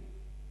big name.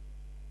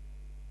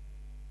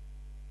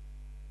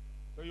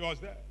 So he was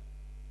there.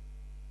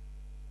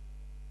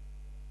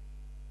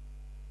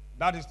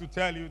 That is to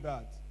tell you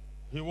that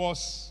he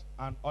was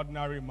an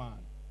ordinary man,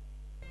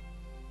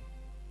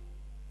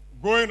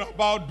 going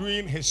about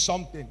doing his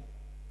something.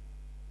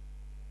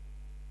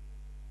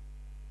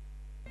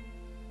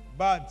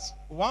 But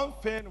one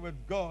thing with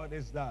God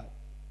is that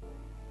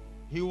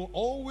he will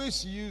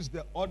always use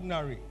the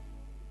ordinary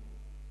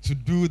to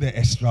do the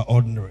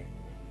extraordinary.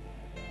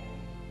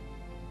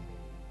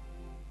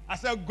 I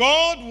said,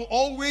 God will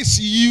always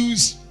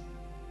use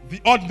the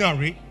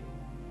ordinary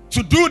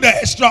to do the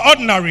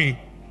extraordinary.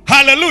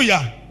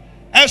 Hallelujah.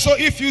 And so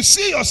if you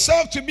see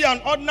yourself to be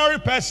an ordinary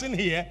person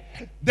here,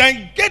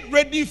 then get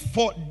ready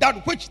for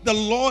that which the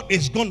Lord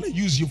is going to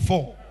use you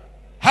for.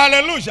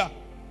 Hallelujah.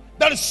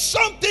 That is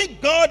something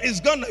God is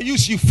going to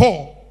use you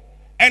for.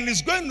 And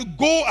is going to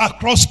go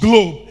across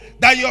globe.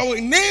 That your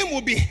name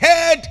will be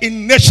heard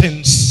in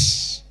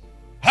nations.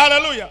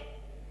 Hallelujah.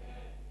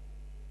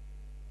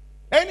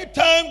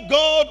 Anytime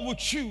God will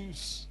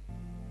choose,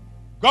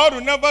 God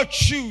will never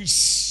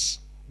choose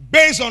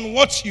based on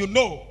what you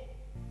know.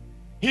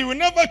 He will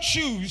never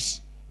choose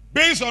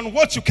based on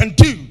what you can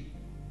do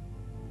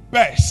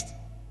best.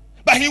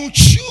 But he will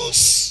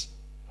choose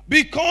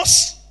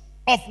because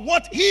of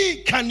what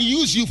he can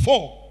use you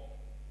for.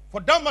 For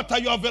that matter,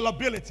 your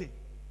availability.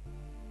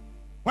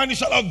 When you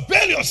shall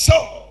avail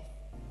yourself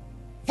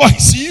for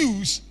his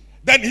use,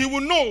 then he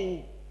will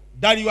know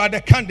that you are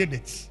the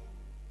candidate.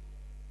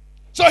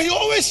 So he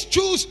always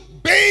chooses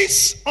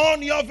based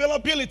on your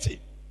availability.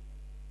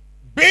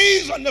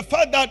 Based on the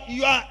fact that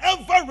you are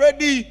ever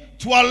ready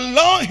to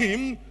allow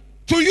him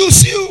to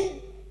use you.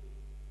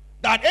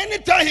 That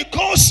anytime he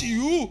calls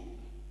you,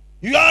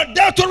 you are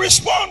there to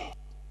respond.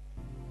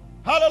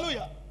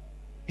 Hallelujah.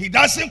 He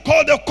doesn't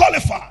call the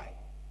qualified,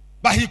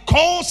 but he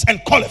calls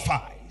and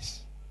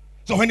qualifies.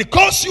 So when he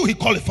calls you, he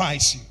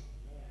qualifies you.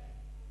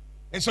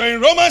 And so in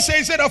Romans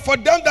he said that for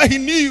them that he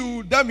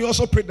knew, them he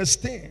also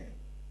predestined.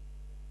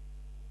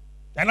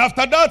 And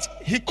after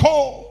that, he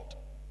called.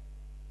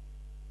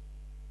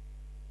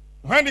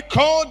 When he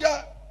called,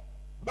 the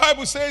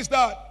Bible says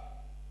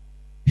that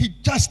he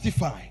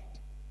justified.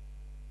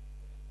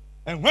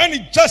 And when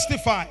he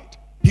justified,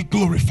 he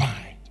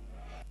glorified.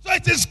 So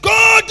it is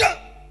God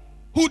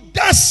who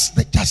does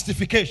the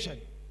justification.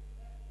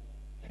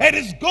 It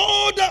is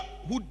God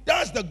who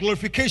does the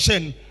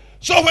glorification.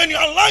 So when you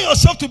allow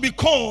yourself to be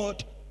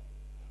called,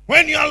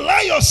 when you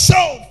allow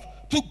yourself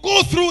to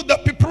go through the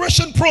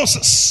preparation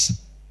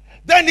process,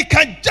 then He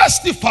can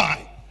justify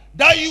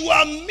that you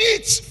are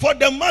meet for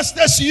the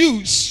Master's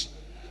use.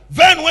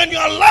 Then when you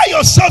allow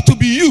yourself to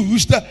be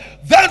used,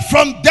 then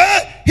from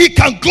there He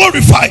can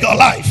glorify your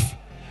life.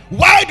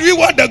 Why do we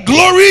want the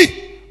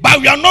glory, but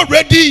we are not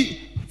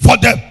ready for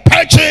the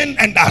purging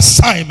and the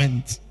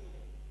assignment?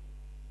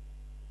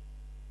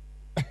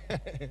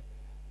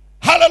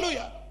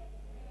 Hallelujah.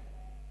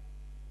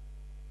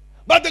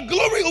 But the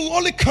glory will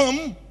only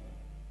come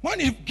when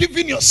you've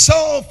given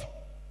yourself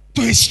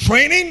to His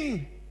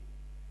training,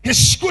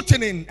 His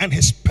scrutiny, and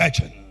His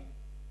purging.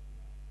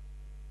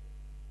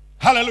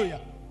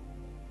 Hallelujah.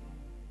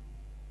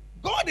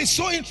 God is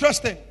so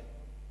interesting.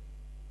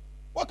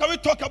 What can we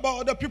talk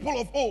about the people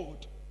of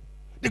old?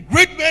 The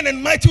great men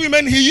and mighty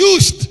women He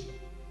used.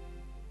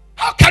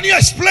 How can you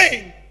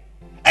explain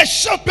a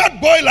shepherd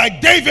boy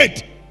like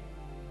David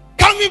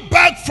coming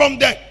back from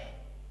the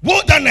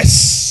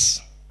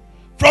wilderness,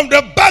 from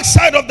the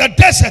backside of the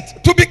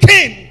desert, to be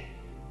king?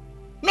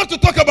 Not to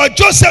talk about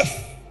Joseph,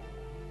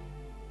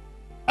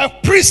 a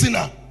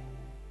prisoner,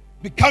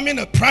 becoming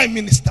a prime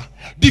minister,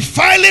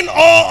 defiling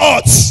all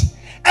odds.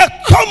 A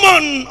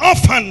common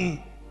orphan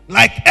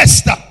like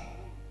Esther,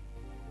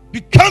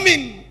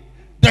 becoming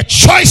the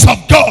choice of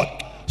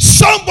God.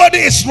 Somebody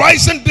is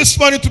rising this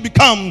morning to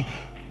become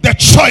the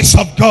choice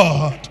of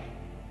God.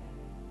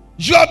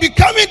 You are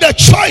becoming the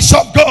choice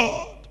of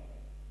God.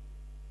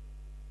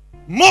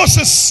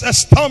 Moses, a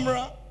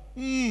stammerer,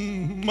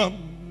 can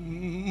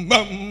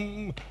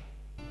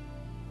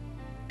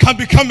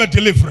become a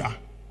deliverer.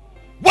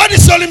 What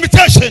is your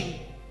limitation?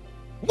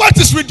 What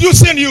is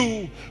reducing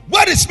you?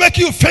 What is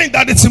making you think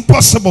that it's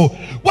impossible?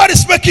 What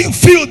is making you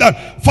feel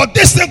that for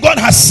this thing God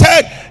has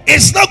said,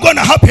 it's not going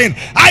to happen?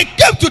 I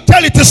came to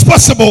tell it is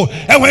possible.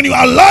 And when you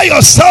allow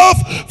yourself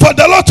for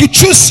the Lord to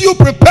choose you,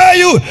 prepare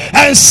you,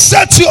 and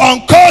set you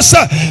on course,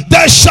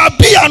 there shall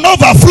be an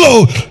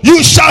overflow.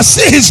 You shall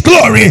see His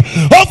glory.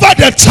 Over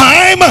the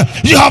time,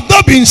 you have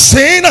not been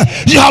seen,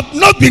 you have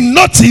not been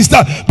noticed,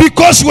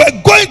 because you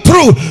were going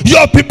through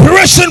your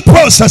preparation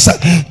process.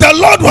 The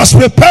Lord was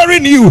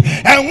preparing you,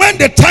 and when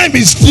the time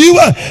is due,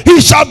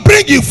 He shall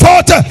bring you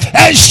forth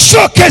and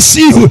showcase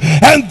you,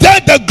 and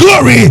then the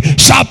glory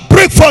shall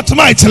break forth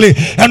mightily,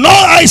 and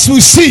all eyes will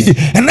see,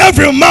 and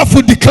every mouth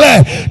will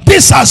declare,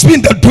 this has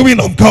been the doing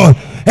of God.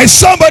 Is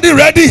somebody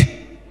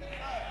ready?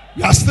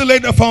 You are still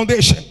laying the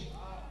foundation.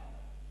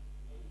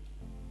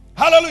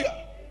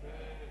 Hallelujah.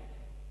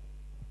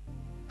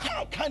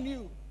 How can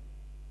you,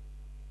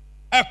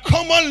 a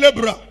common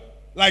laborer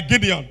like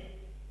Gideon,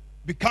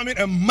 becoming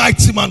a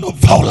mighty man of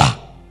valor?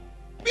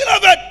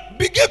 Beloved,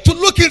 begin to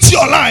look into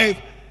your life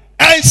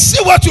and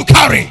see what you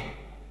carry.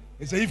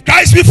 He said, if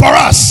Christ be for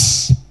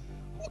us,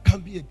 who can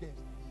be against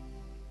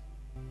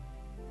us?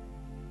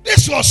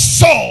 This was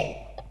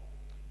Saul.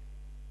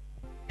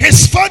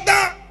 His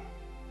father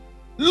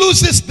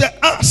loses the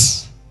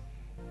axe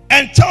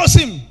and tells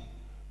him,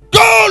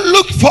 go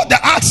look for the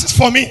axes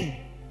for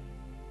me.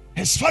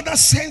 His father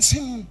sends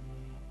him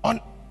on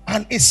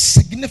an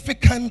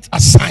insignificant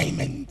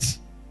assignment.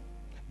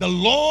 The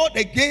Lord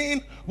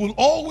again will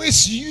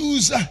always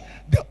use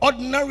the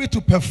ordinary to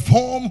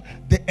perform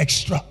the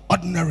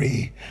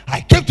extraordinary.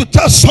 I came to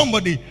tell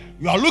somebody,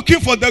 you are looking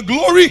for the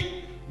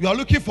glory, you are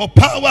looking for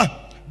power.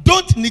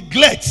 Don't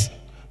neglect,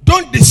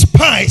 don't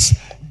despise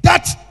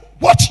that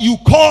what you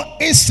call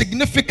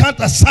insignificant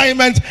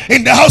assignment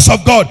in the house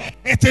of God.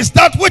 It is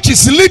that which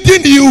is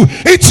leading you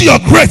into your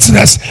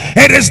greatness.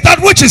 It is that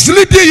which is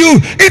leading you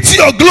into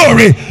your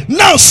glory.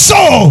 Now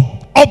Saul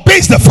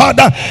obeys the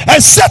father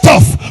and set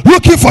off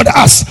looking for the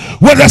ass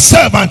with the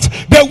servant.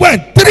 They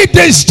went 3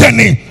 days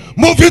journey,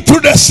 moving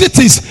through the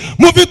cities,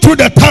 moving through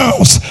the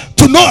towns,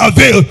 to no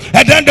avail.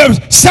 And then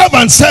the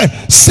servant said,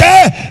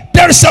 sir,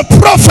 there is a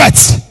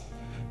prophet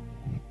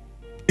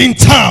in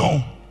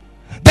town.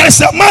 There is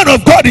a man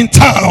of God in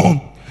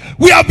town.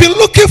 We have been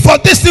looking for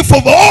this thing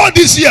for all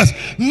these years.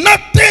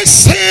 Nothing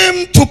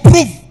seemed to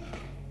prove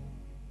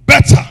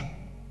better.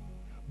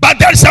 But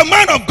there is a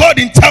man of God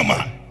in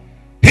Tamar.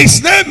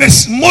 His name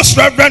is Most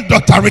Reverend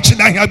Dr. Richard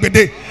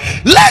Anyabede.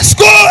 Let's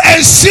go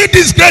and see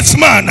this great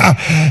man,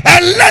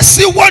 and let's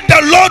see what the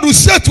Lord will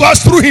say to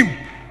us through him.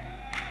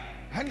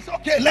 And it's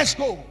okay, let's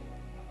go.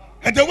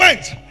 And they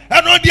went,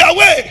 and on their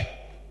way,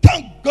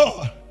 thank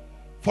God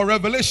for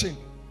revelation.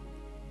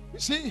 You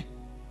see,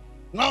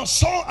 now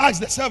Saul asked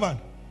the servant,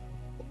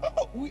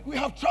 oh, we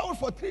have traveled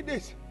for 3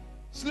 days,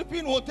 sleeping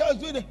in hotels,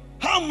 doing it.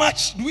 How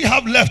much do we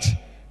have left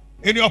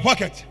in your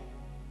pocket?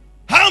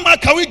 How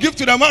much can we give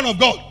to the man of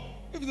God?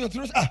 If the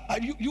truth,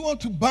 you want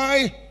to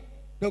buy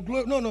the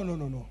glory?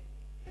 No.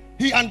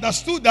 He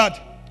understood that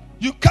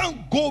you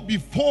can't go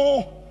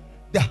before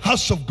the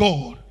house of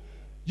God.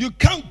 You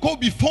can't go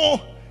before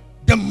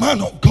the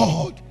man of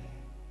God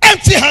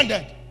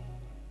empty-handed.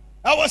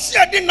 I was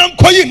here,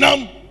 because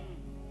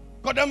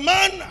the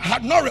man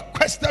had not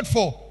requested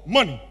for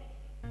money.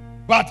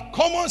 But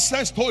common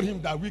sense told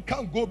him that we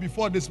can't go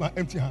before this man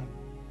empty hand.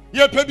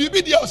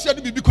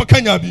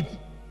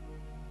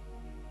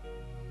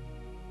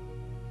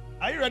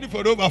 Are you ready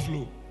for the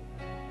overflow?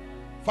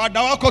 Father,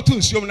 I got to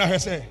assume now.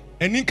 Say,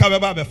 and in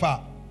Kababa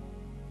befa.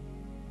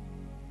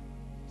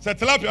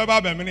 Settle up your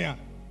Baba Mania.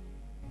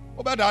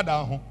 Over that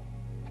down.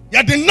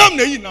 Ya the name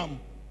ne nam.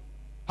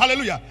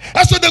 Hallelujah.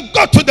 And so they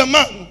got to the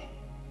man.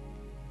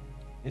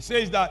 He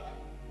says that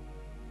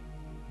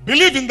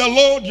believe in the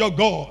Lord your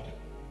God,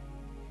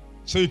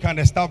 so you can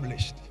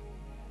establish it.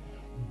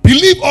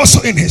 Believe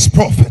also in his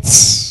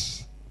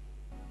prophets.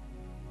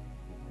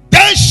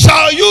 Then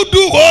shall you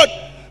do what?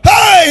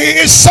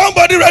 Hey, is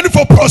somebody ready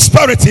for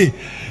prosperity?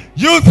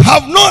 You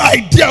have no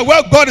idea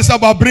where God is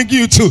about bringing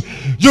you to.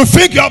 You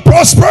think you are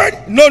prospering?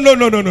 No.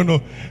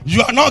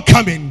 You are not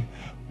coming.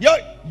 You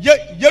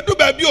do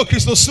baby o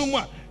Christo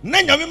sumwa. Na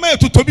nyame ma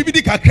to tobi bi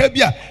di kakra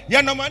bia.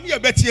 Ya na mani e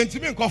beti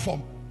entimi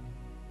nkofom.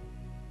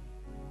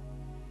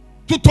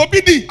 To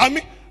tobi di,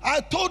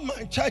 I told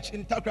my church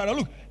in Takrada,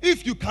 look,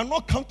 if you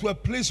cannot come to a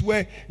place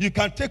where you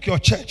can take your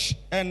church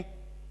and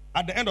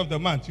at the end of the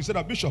month, you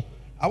said, Bishop,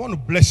 I want to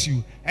bless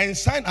you and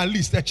sign at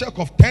least a check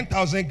of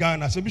 10,000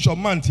 Ghana. I said, Bishop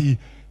Manti,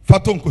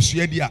 Faton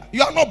Kosuedia.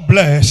 You are not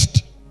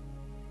blessed.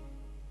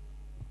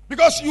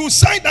 Because you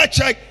sign that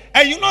check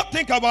and you not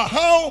think about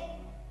how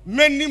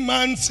many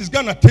months it's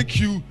going to take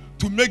you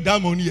to make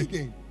that money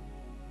again.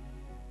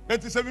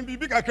 87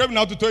 people can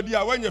now to 30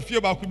 when you feel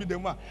about could be the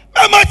one.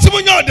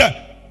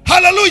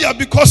 Hallelujah,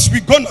 because we're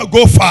gonna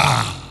go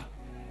far.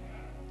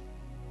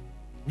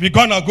 We're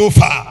gonna go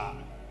far.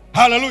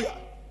 Hallelujah.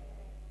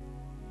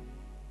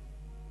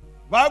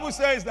 Bible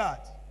says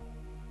that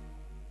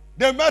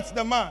they met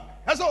the man.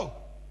 And so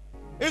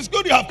it's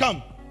good you have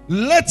come.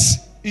 Let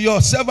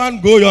your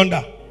servant go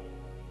yonder.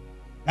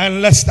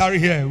 And let's start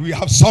here. We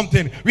have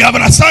something. We have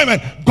an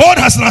assignment. God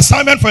has an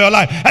assignment for your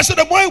life. And so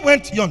the boy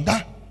went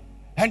yonder.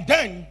 And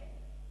then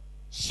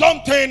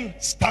something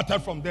started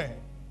from there.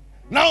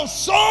 Now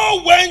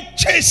Saul went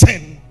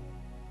chasing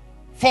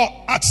for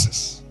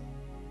axes.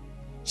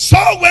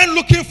 Saul went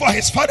looking for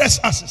his father's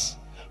axes.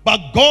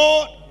 But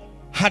God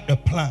had a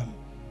plan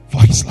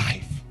for his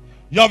life.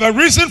 You have a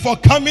reason for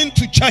coming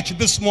to church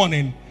this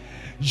morning.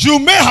 You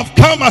may have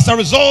come as a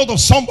result of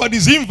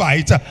somebody's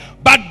invite,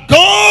 but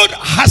God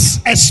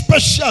has a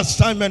special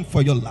assignment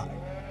for your life.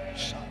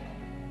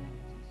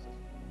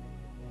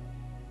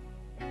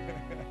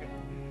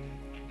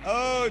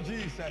 Oh,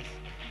 Jesus.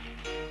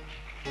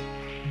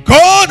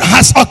 God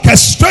has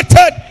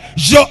orchestrated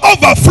your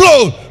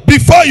overflow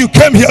before you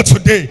came here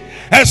today.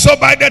 And so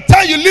by the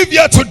time you leave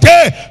here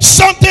today,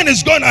 something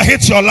is going to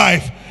hit your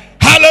life.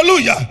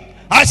 Hallelujah.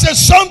 I said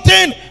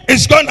something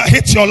is going to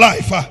hit your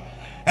life.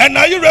 And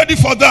are you ready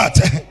for that?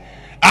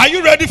 Are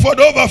you ready for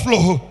the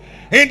overflow?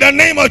 In the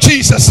name of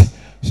Jesus.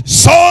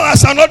 Saul,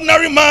 as an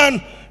ordinary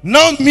man,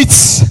 now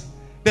meets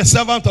the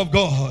servant of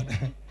God.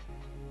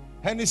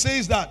 And he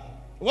says that,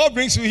 what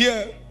brings you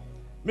here?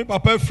 Me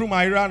papa from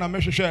Iran, I'm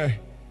sure.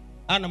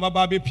 And my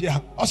baby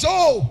Pia.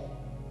 Also,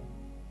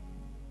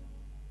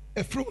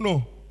 a fruit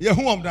no,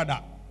 Yahuam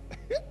Dada.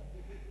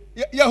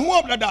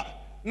 Yahuam Dada.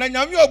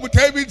 Nanyamio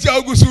Butebi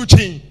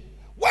Tiagusuchi.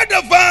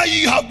 Whatever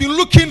you have been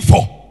looking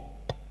for,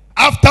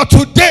 after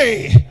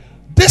today,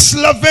 this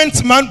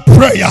 11th man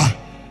prayer,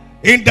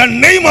 in the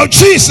name of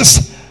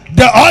Jesus,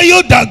 the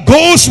oil that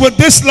goes with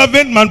this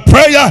 11th man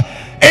prayer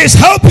is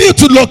helping you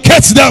to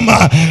locate them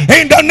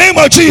in the name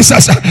of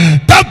Jesus.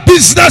 That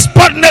business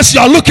partners you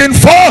are looking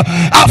for,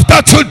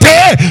 after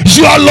today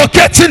you are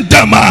locating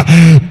them.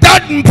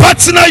 That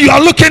partner you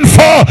are looking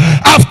for,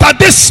 after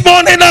this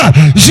morning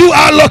you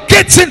are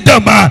locating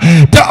them.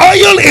 The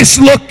oil is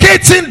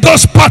locating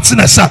those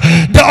partners.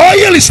 The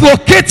oil is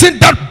locating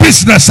that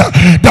business.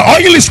 The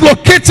oil is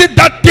locating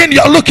that thing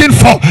you are looking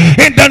for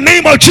in the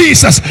name of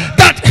Jesus.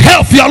 That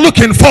health you are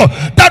looking for,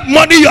 that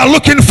money you are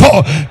looking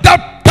for,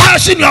 that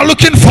passion you are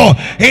looking for,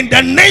 in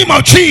the name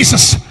of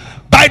Jesus.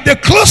 By the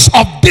close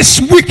of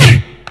this week,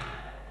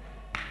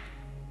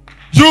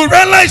 you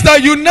realize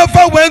that you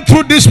never went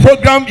through this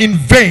program in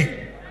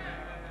vain.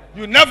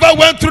 You never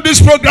went through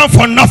this program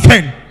for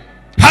nothing.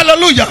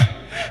 Hallelujah.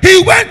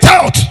 He went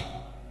out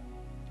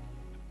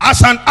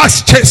as an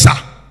axe chaser.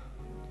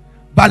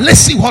 But let's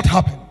see what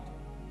happened.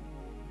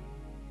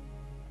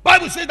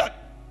 Bible says that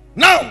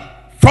now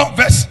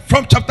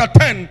from chapter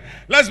 10,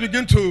 let's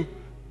begin to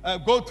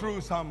go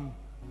through some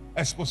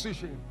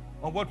exposition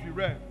on what we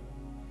read.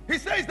 He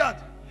says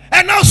that,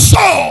 and now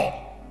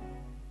Saul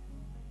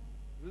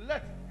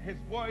let his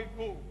boy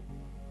go,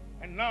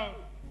 and now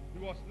he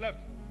was left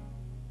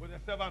with the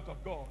servant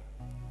of God.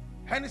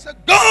 And he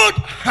said, God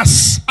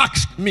has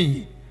asked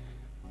me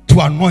to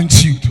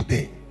anoint you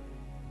today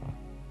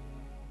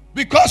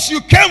because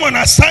you came on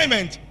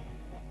assignment.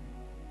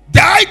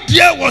 The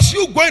idea was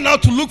you going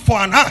out to look for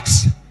an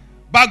axe,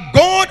 but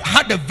God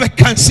had a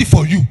vacancy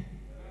for you.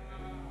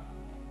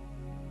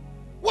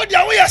 What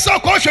the way I saw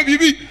culture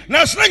bibi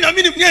na so na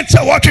nyame ni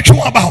ntia wa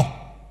twetwe about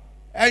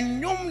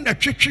enyum na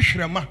twetwe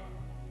hwrema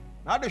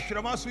na de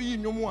hwrema so yi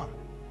nyum a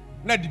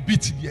na de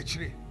beat bi a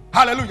kire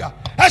Hallelujah.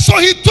 And so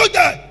he took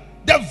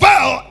the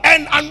vial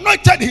and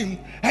anointed him.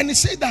 And he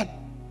said that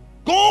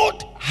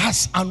God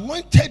has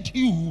anointed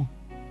you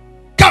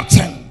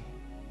captain.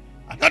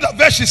 Another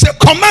verse, he said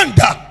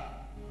commander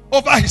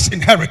over his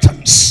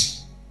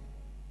inheritance.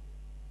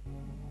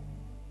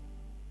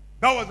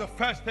 That was the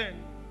first thing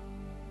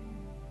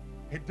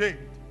he did.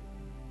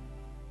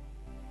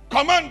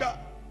 Commander.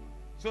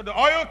 So the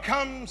oil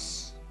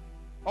comes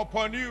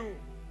upon you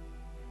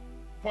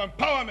for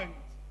empowerment,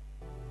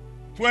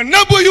 to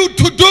enable you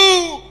to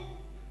do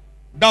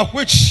that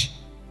which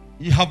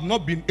you have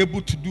not been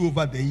able to do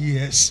over the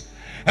years.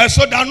 And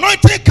so the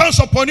anointing comes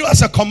upon you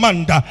as a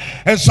commander.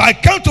 And so I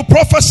come to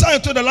prophesy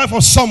into the life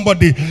of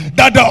somebody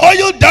that the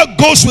oil that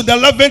goes with the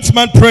 11th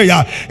man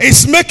prayer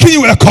is making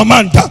you a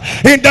commander.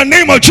 In the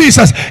name of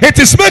Jesus, it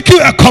is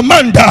making you a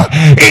commander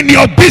in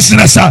your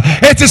business.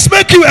 It is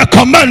making you a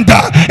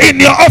commander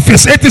in your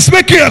office. It is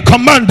making you a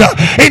commander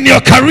in your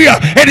career.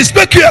 It is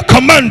making you a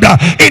commander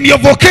in your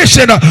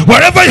vocation.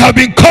 Wherever you have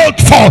been called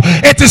for,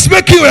 it is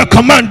making you a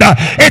commander.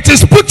 It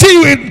is putting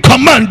you in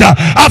commander.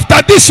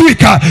 After this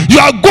week, you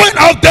are going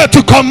out there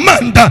to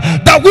command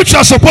that which you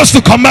are supposed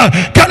to command.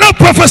 Cannot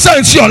prophesy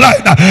into your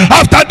life.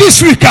 After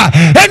this week,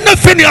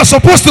 anything you are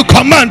supposed to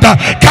command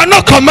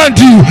cannot command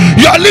you.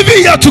 You are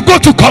living here to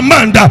go to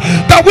command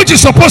that which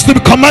is supposed to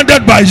be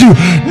commanded by you.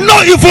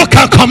 No evil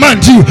can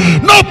command you.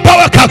 No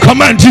power can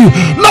command you.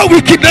 No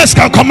wickedness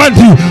can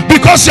command you,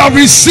 because you have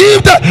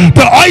received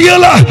the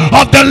oil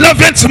of the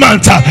 11th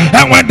month.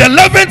 And when the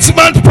 11th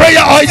month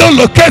prayer oil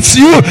locates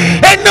you,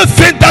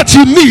 anything that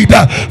you need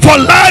for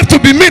life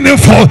to be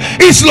meaningful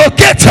is located.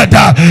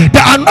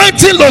 The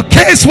anointing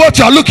locates what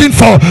you are looking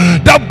for.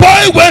 The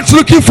boy went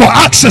looking for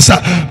access,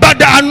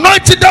 but the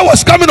anointing that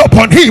was coming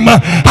upon him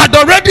had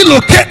already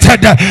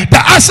located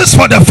the access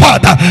for the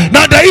father.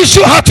 Now the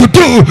issue had to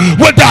do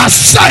with the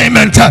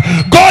assignment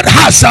God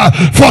has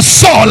for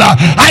Saul.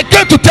 I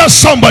came to tell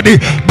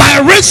somebody, by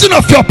reason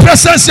of your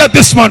presence here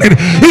this morning,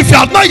 if you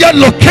have not yet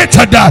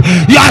located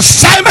your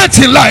assignment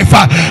in life,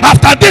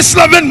 after this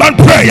 11-man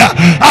prayer,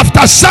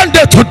 after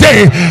Sunday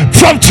today,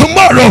 from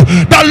tomorrow,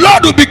 the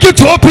Lord will begin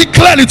to open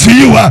clearly to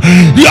you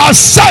your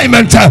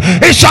assignment.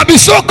 It shall be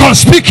so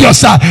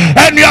conspicuous,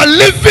 and you are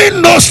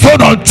leaving no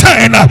stone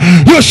unturned.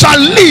 You shall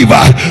live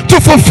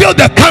to fulfill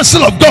the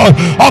counsel of God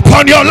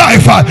upon your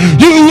life.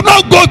 You will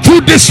not go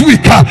through this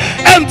week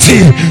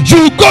empty.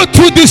 You will go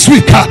through this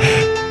week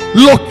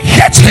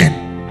locating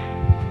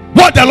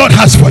what the Lord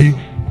has for you.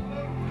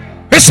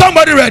 Is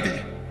somebody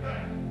ready?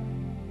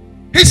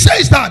 He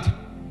says that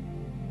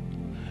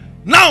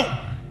now,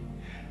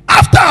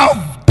 after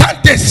I've done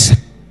this,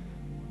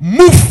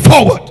 move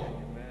forward.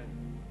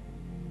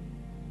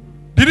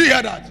 Did you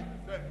hear that?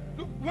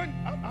 Look, when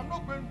I'm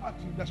not going back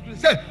to the scripture, it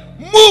said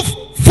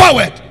move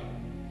forward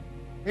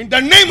in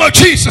the name of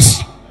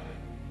Jesus.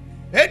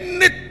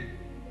 Any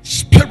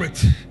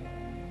spirit,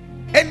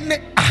 any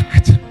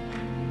act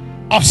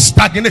of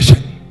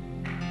stagnation,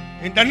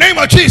 in the name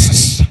of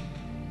Jesus,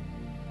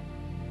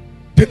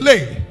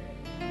 delay,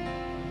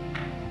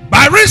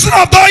 by reason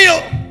of the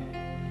oil,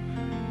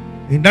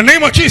 in the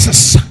name of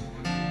Jesus,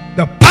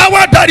 the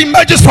power that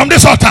emerges from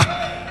this altar,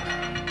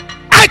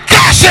 I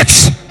crush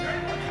it.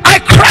 I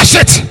crush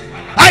it.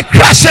 I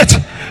crush it.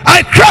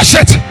 I crush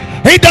it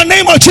in the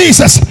name of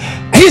Jesus.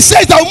 He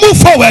says I'll move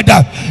forward.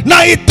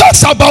 Now he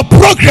talks about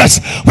progress.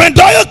 When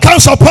the oil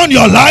comes upon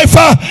your life,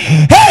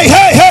 hey,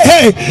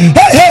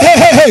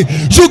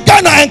 you're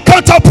gonna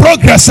encounter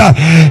progress.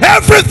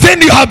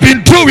 Everything you have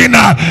been doing,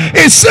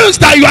 it seems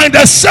that you are in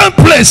the same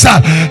place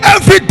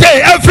every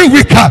day, every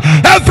week,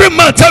 every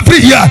month,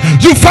 every year.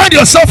 You find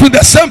yourself in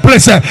the same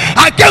place.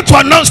 I came to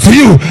announce to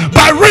you,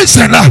 by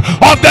reason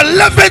of the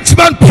 11th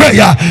man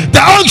prayer,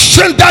 the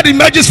unction that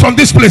emerges from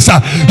this place,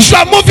 you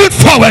are moving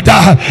forward.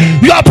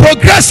 You are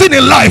progressing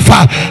in life.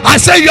 I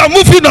say you are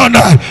moving on.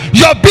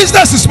 Your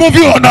business is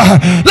moving on.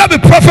 Let me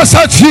prophesy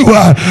to you.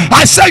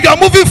 I say you are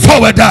moving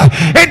forward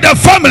in the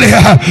family.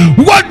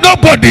 What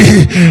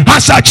nobody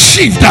has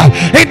achieved,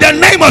 in the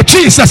name of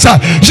Jesus,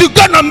 you're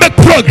gonna make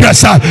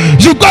progress.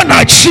 You're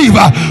gonna achieve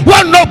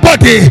what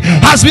nobody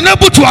has been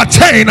able to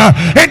attain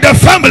in the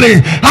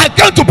family. I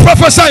came to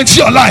prophesy into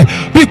your life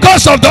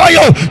because of the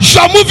oil. You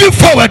are moving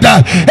forward.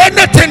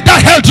 Anything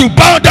that held you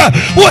bound,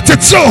 what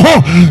it's so,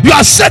 you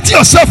are setting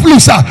yourself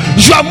loose.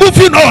 You are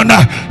moving on.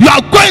 You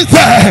are going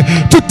there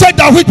to take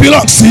that which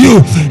belongs to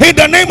you in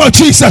the name of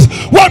Jesus.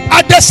 What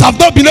others have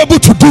not been able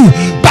to do,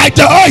 by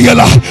the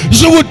oil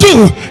you will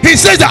do. He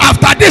says that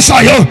after this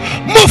oil,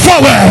 move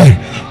forward,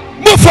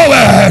 move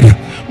forward,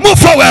 move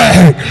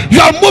forward.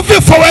 You are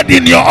moving forward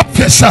in your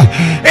office,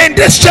 in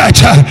this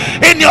church,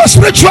 in your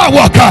spiritual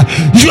walk.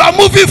 You are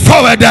moving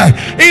forward.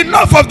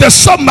 Enough of the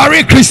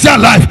submarine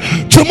Christian life.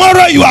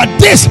 Tomorrow you are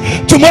this,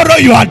 tomorrow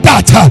you are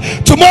that,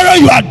 tomorrow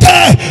you are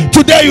there,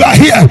 today you are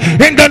here.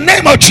 In the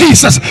name of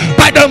Jesus,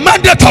 by the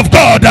mandate of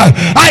God,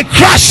 I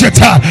crush it.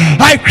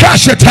 I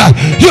crush it.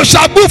 You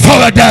shall move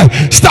forward.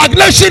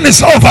 Stagnation is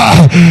over.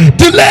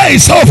 Delay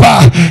is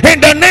over.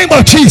 In the name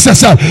of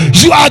Jesus,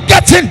 you are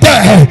getting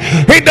there.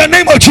 In the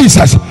name of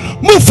Jesus,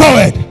 move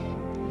forward.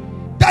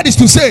 That is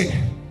to say,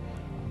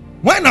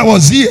 when I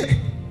was here,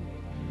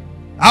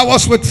 I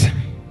was with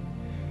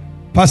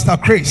Pastor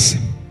Chris.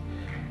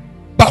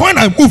 But when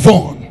I move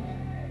on,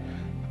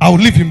 I will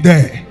leave him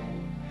there.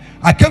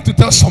 I came to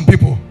tell some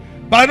people,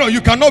 but I know you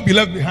cannot be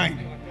left behind.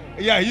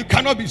 Yeah, you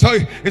cannot be. So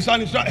it's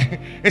an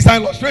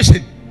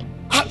illustration.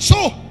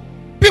 So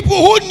people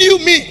who knew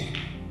me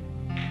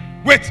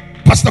with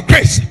Pastor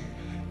Chris,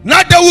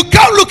 now they will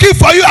come looking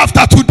for you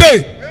after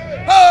today.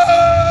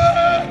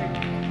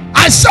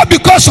 I said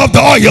because of the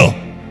oil,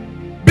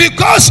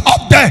 because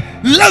of the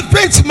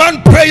 11th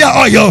man prayer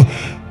oil,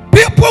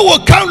 people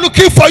will come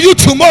looking for you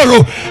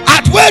tomorrow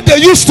at where they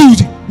used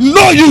to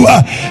know you.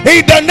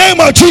 In the name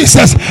of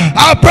Jesus,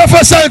 I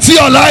prophesy into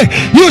your life,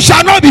 you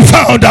shall not be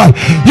found,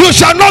 you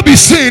shall not be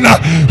seen,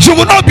 you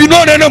will not be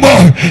known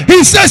anymore.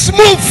 He says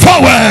move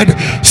forward.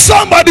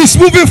 Somebody's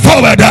moving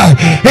forward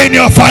in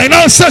your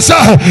finances,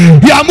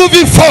 you are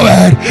moving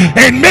forward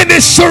in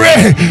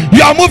ministry, you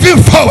are moving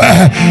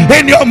forward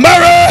in your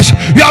marriage,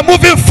 you are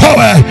moving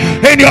forward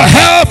in your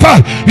health,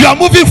 you are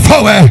moving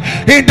forward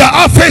in the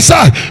office,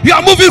 you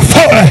are moving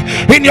forward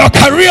in your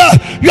career,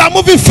 you are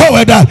moving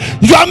forward,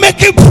 you are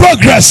making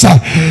progress.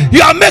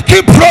 You are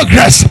making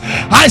progress.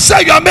 I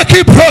say you are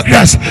making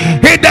progress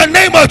in the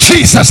name of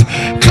Jesus.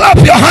 Clap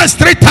your hands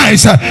 3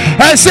 times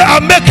and say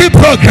I'm making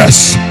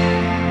progress.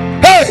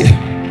 Hey,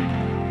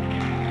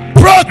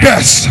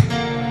 progress,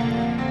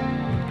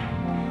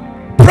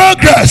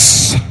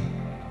 progress,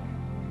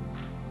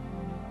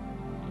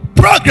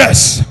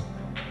 progress,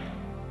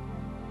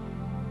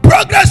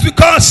 progress,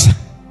 because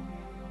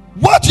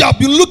what you have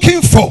been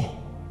looking for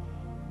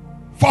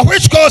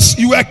which cause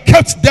you were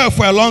kept there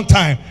for a long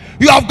time,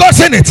 you have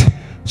gotten it,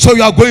 so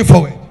you are going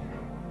forward.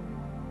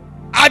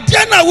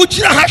 Adiana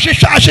wujina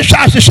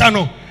hashisha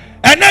no,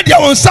 and then they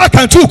won't start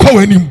and to call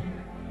him.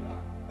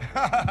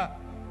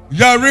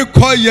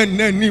 Yariko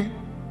yenenim,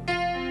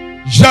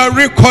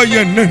 Yariko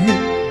yenenim,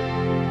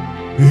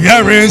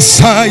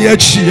 Yarinsa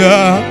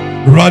yachia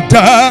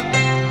rada,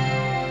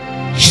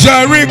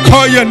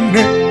 Yariko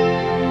yenenim,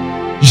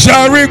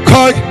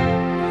 Yariko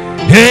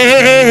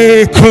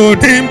he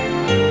kodim.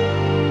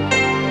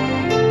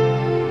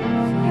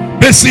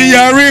 Besi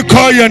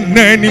Yariko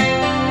yeneni,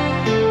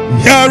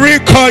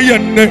 Yariko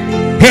yeneni,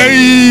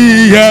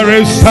 hey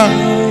Yarisa,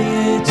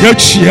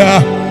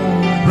 Yachia,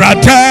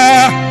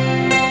 Rata,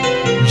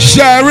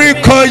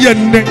 Yariko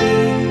yeneni,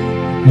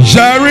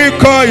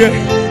 Yariko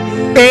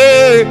yeneni,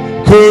 hey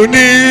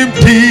Kunim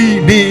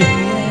Tini.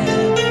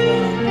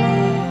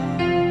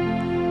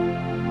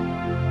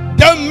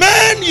 The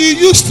men you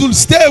used to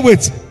stay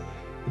with,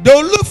 they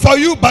will look for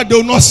you, but they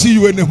will not see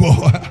you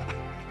anymore.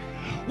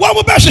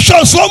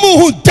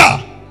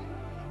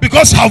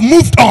 Because I've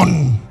moved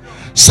on.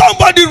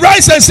 Somebody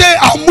rise and say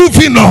I'm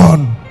moving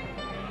on.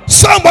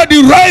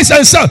 Somebody rise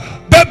and say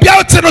baby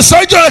out to the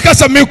soldier like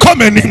us me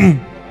coming in.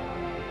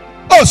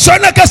 Oh, so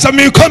like us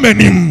me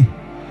coming in.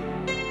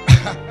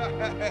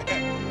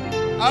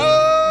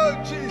 Oh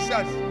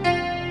Jesus.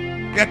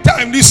 Your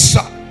time this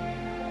sir.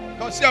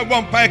 Because here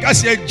one pike I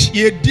say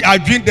I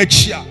drink the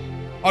chair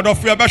out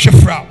of your best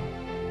frown.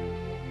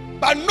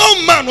 But no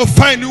man will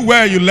find you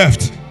where you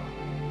left.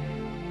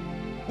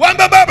 One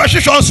baba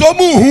shishon so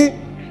muhu.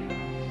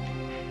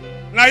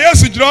 Na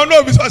Yesu jiro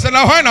no bi so say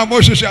na hwan na mo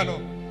hwehwe no.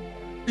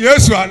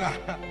 Yesu ana.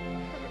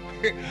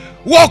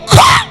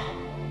 Waka.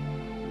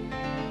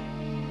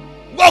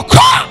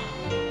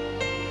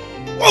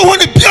 Wo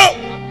woni bio.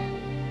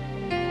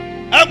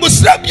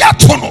 Amusra bia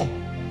to no.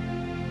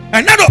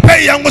 Ena no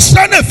pay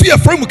amusra na fie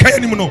from kan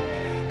anim no.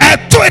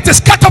 It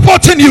is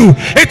catapulting you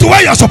into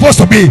where you are supposed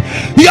to be.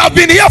 You have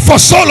been here for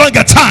so long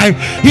a time.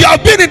 You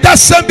have been in that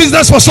same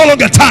business for so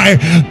long a time.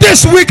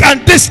 This week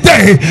and this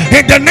day,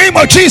 in the name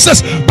of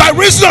Jesus, by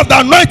reason of the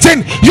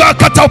anointing, you are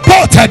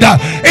catapulted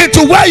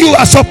into where you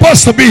are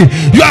supposed to be.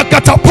 You are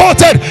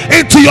catapulted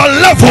into your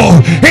level.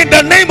 In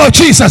the name of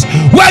Jesus,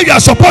 where you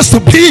are supposed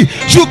to be,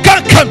 you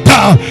can't come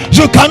down.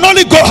 You can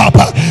only go up.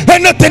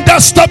 Anything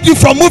that stopped you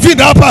from moving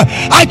up,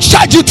 I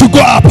charge you to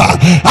go up.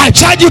 I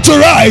charge you to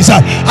rise.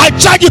 I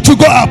charge you to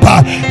go up.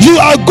 You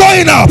are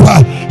going up.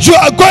 You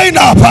are going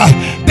up.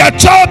 The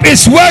top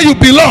is where you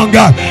belong.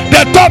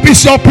 The top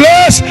is your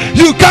place.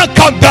 You can't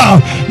come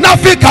down.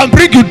 Nothing can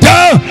bring you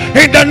down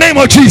in the name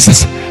of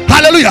Jesus.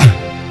 Hallelujah.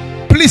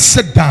 Please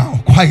sit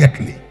down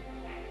quietly.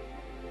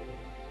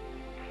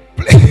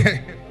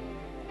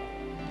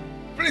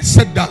 Please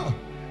sit down.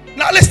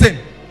 Now listen.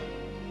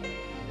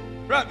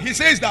 He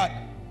says that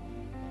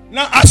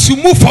now as you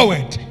move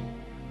forward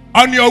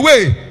on your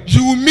way,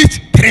 you will meet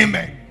 3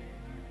 men.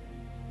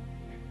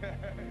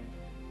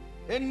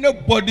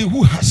 Anybody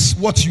who has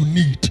what you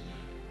need,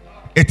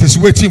 it is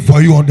waiting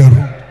for you on the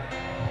road.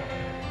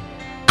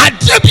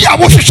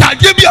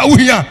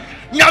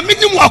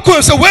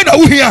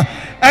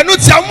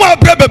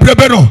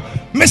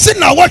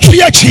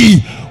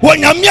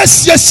 Wonyame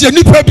asiesie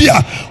nipa bi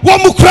a wo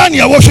mu kra ne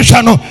a wo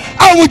hwehwɛ no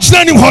a wo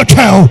gyina nim ho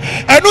twɛn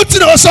ɛno ti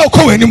na wo sɛ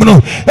wokɔ w'anim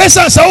no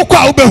ɛsan sɛ wokɔ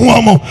a wobɛhu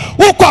ɔmo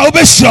wokɔ a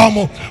wobɛhyia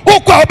ɔmo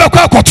wokɔ a wobɛkɔ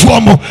akɔto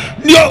ɔmo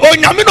ne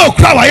onyame na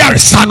okura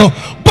wayaresa no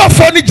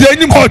bɔfoɔ no gyina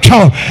nim ho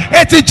twɛn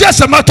it is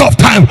just a matter of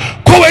time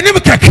kɔ w'anim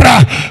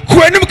kakra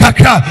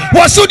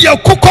wɔ so deɛ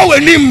kokɔ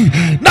w'anim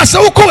na sɛ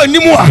wokɔ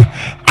w'anim a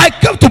I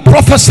came to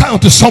prophesy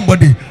unto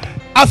somebody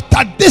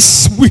after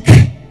this week,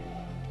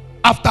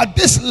 after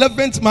this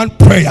 11th man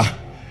prayer,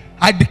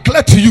 I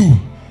declare to you,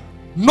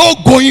 no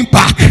going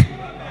back,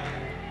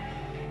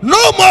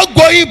 no more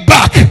going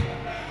back.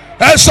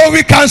 And so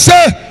we can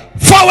say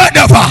forward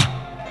ever.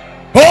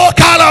 Oh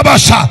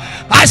Kalabasha,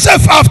 I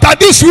said after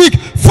this week,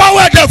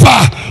 forward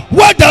ever.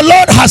 What the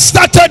Lord has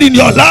started in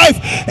your life,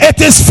 it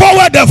is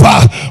forward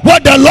ever.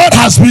 What the Lord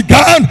has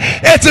begun,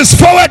 it is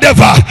forward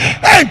ever.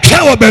 And do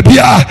you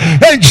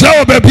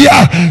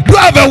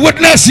have a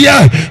witness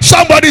here?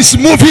 Somebody's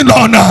moving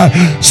on.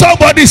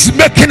 Somebody's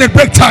making it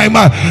big time.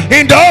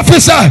 In the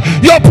office,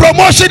 your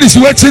promotion is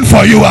waiting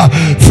for you.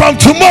 From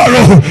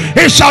tomorrow,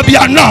 it shall be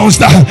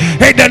announced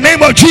in the name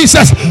of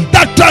Jesus.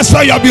 That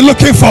transfer you'll be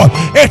looking for,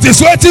 it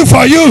is waiting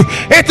for you.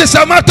 It is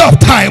a matter of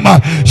time.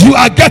 You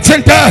are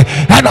getting there,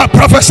 and I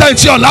prophesy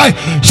into your life,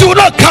 you will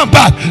not come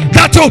back.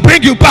 That will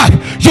bring you back.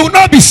 You will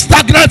not be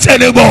stagnant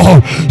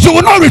anymore. You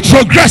will not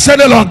retrogress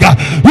any longer.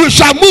 You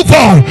shall move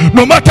on.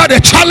 No matter the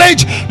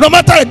challenge, no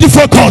matter the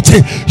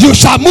difficulty, you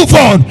shall move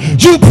on.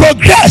 You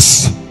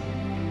progress.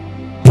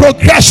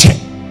 Progression.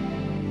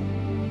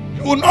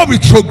 You will not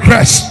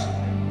retrogress.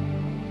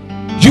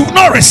 You will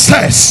not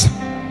recess.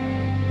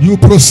 You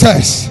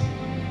process.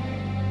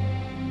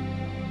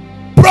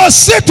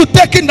 Proceed to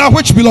taking that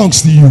which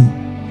belongs to you.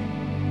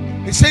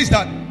 It says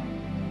that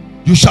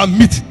you shall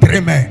meet 3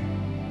 men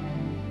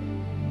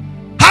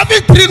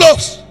having 3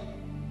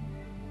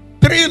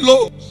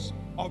 loaves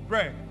of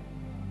bread.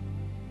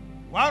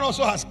 One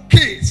also has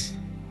kids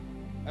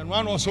and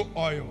one also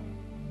oil,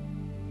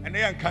 and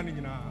they are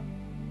coming now.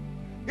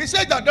 He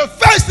said that the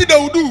first thing they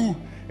will do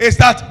is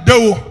that they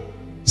will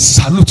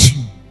salute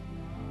you,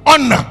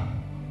 honor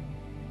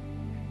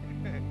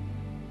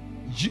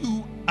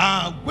you.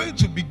 Are going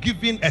to be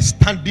given a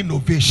standing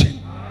ovation.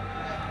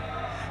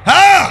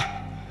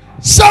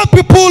 Some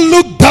people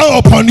look down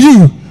upon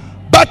you,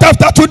 but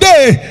after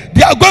today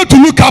they are going to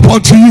look up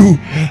unto you.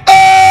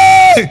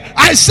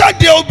 I said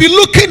they will be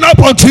looking up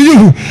unto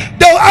you.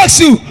 They will ask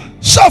you,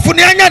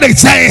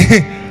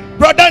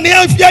 brother,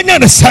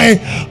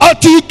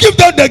 until you give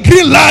them the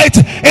green light,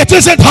 it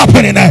isn't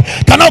happening.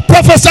 Can I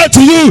prophesy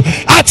to you?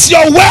 At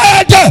your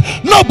word,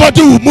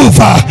 nobody will move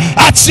her.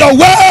 At your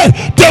word,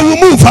 they will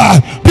move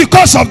her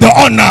because of the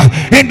honor.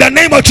 In the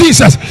name of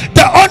Jesus,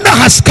 the honor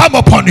has come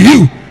upon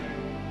you.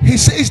 He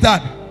says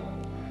that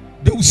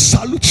they will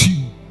salute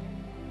you.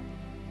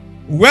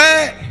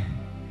 Where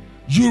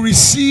you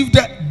received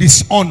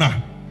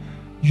dishonor,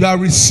 you are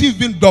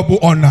receiving double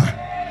honor.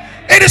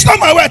 It is not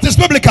my word, it is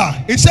biblical.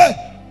 It said,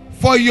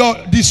 for your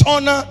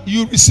dishonor,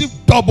 you receive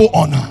double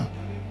honor.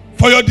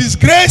 For your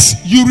disgrace,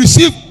 you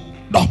receive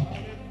double.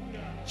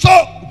 So,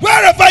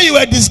 wherever you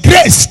were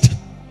disgraced,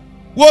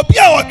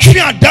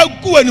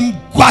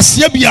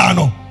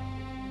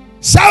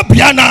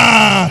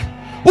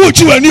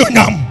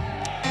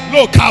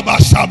 no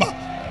kabashaba.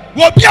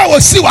 Wobia wo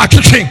si wa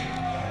twetwe.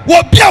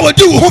 Wobia wo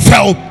di wo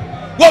fel.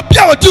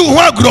 Wobia wo di wo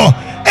agro.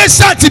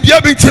 Esati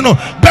bia binti no.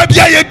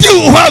 Babia ye di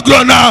wo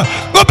agro na.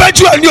 Go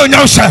baju ani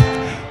onyam hye.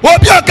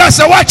 Wobia ka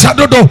se wa cha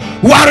dodo.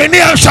 Ware ni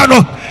anhwa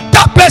no.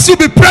 That person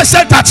will be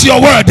present at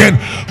your wedding.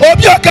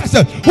 Obia ka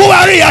se wo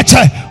ware ya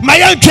che.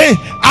 Mayantwe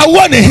I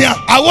want to hear.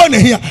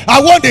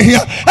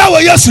 I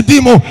will yes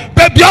to mo.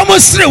 Baby, I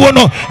must say one.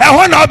 I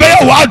want to be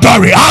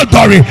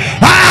adore.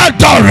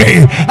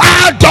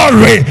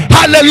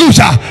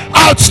 Hallelujah.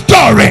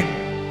 Outstory.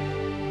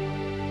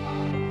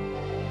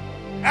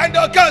 And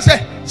the can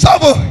say,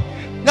 Sabo,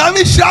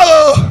 Nami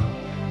Shao.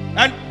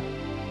 And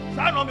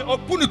son of me,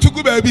 open it to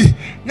go, baby.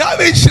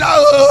 Nami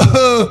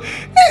Shao.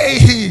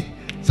 Hey,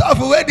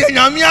 Sabo, where the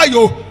Yamia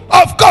yo?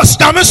 Of course,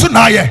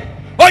 Namisunaya.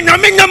 On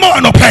Yaminamo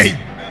and pay.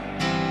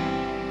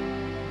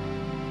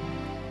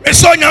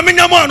 It's on your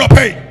minimum no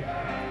pay.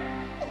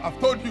 I've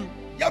told you,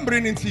 young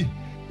bringing tea.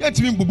 Yet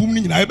me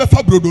booming. I ever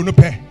brodo no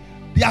pay.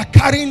 They are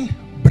carrying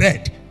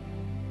bread,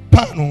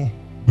 pano,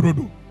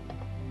 brodo,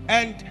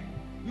 and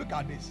look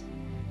at this.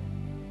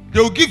 They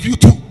will give you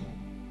 2,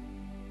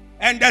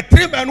 and the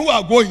 3 men who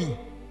are going,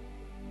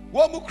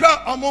 one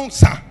mukra among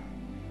sa,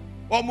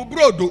 one mu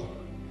brodo,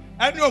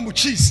 and one mu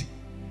cheese.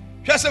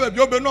 Just a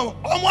baby, no,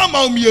 one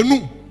more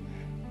mienu,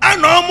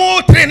 and no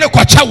more 3 ne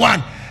kwacha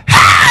 1.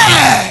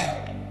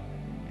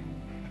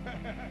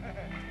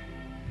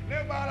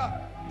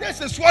 This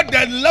is what the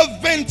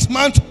 11th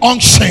month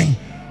unction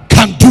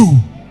can do.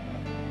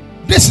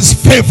 This is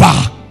favor.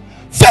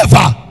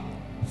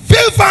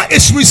 Favor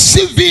is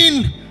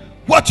receiving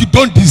what you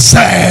don't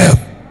deserve.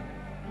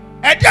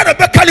 And then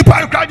the crowd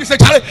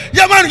said, I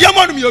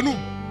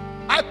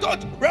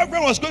thought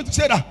Reverend was going to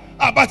say that.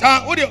 But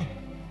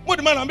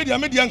What man media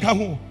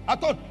can. I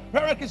thought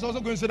Eric is also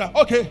going to say that.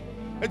 Okay,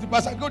 it's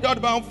Pastor go down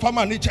the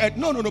farmer and child.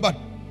 No, but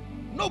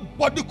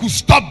nobody could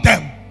stop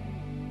them.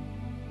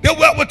 They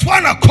were with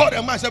one accord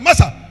and I said,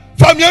 Master,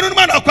 from your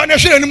man I can't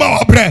share anymore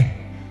bread.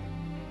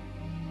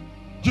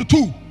 You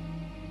too.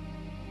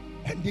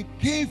 And they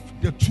gave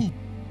the two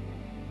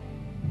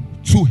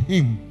to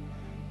him.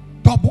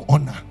 Double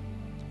honor,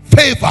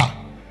 favor,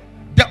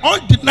 the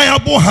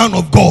undeniable hand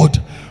of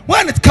God.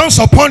 When it comes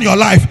upon your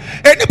life,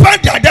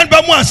 anybody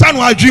identify one son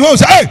who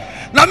say, hey,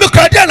 now that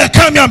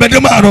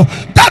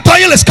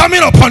oil is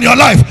coming upon your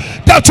life.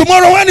 That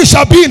tomorrow when you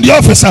shall be in the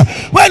office,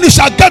 when you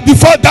shall get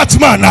before that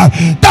man,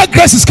 that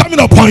grace is coming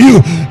upon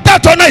you.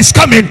 That honor is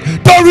coming.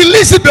 Don't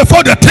release it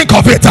before they think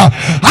of it.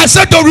 I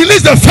said don't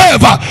release the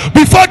favor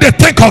before they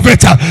think of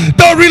it.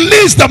 Don't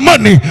release the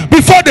money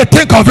before they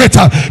think of it.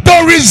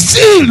 Don't release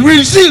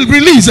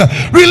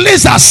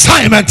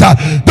assignment.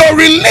 Don't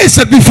release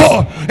it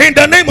before. In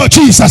the name of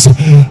Jesus,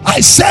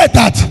 I said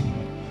that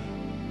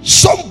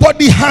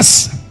somebody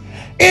has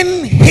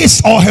in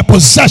his or her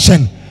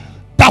possession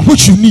that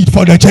which you need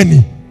for the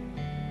journey.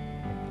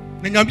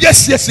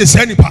 Yes,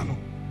 any panel.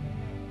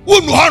 Who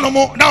know no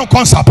more now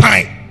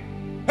consapine?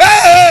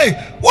 Hey,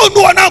 who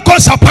know now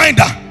consapine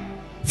that?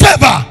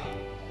 Favor.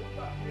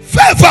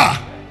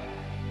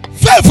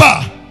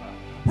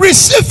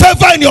 Receive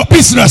favor in your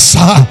business.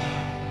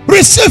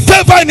 Receive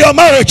favor in your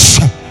marriage.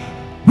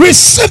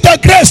 Receive the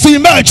grace to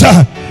emerge.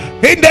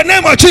 In the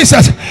name of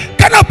Jesus,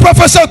 can I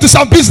prophesy to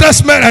some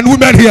businessmen and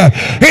women here?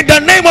 In the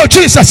name of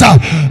Jesus, are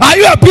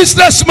you a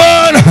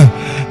businessman?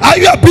 Are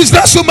you a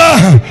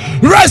businesswoman?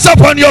 Rise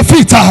up on your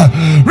feet.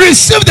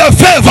 Receive the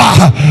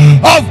favor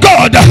of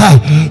God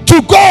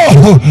to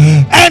go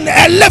and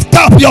lift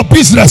up your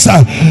business.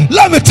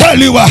 Let me tell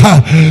you,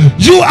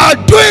 you are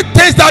doing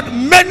things that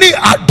many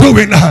are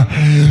doing.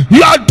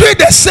 You are doing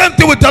the same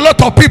thing with a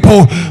lot of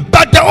people,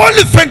 but the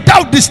only thing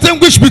that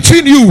distinguishes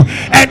between you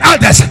and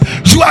others,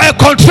 you are a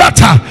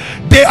contractor,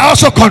 they are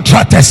also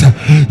contractors.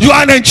 You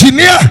are an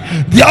engineer,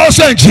 they are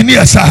also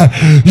engineers.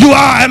 You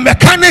are a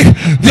mechanic,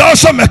 they are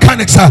also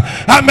mechanics.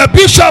 I'm a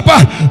bishop,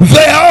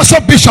 they are also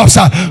bishops.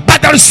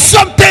 But there is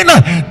something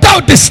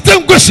that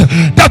distinguishes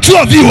the two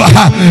of you.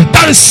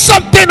 There is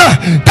something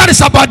that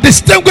is about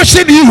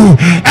distinguishing you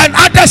and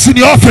others in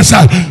the office.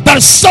 There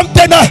is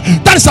something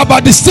that is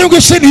about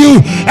distinguishing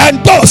you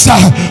and those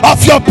of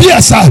your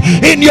peers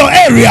in your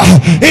area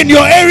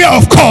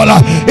of call,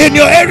 in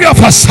your area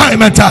of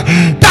assignment.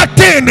 That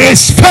thing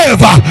is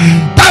favor.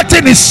 That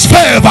thing is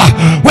favor.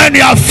 When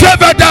you are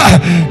favored,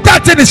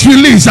 that thing is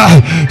released.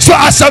 So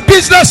as a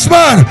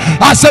businessman,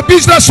 as a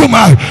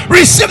businesswoman,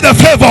 receive the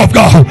favor of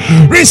God.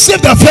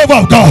 Receive the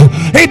favor of God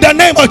in the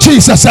name of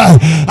Jesus.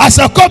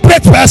 As a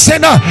corporate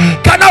person,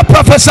 can I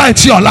prophesy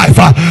into your life?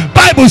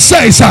 Bible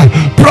says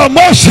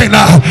promotion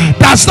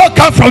does not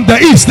come from the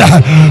east,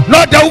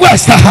 not the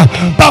west,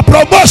 but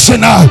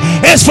promotion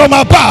is from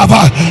above.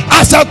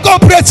 As a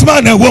corporate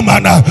man and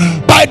woman,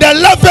 by the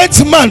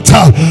 11th month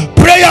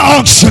prayer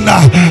unction,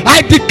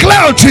 I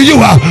declare unto you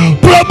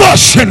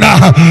promotion.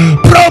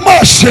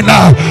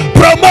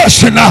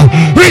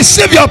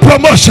 Receive your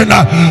promotion.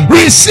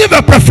 Receive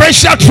a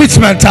preferential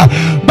treatment.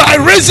 By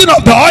reason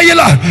of the oil,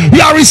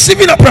 you are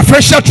receiving a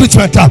preferential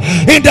treatment.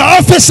 In the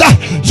office,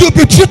 you'll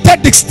be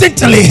treated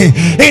distinctly.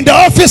 In the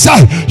office,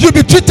 you'll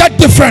be treated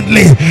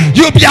differently.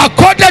 You'll be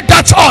accorded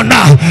that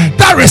honor,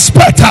 that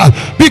respect,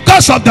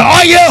 because of the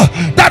oil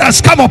that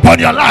has come upon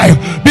your life.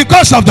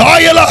 Because of the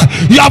oil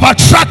you have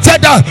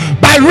attracted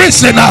by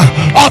reason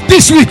of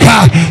this week,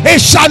 it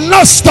shall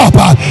not stop.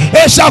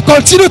 It shall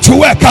continue to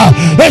work.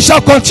 It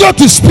shall continue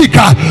to speak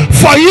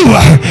for you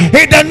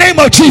in the name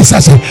of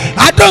Jesus.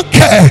 I don't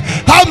care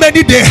how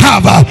many they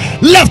have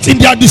left in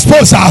their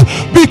disposal.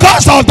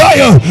 Because of the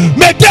oil,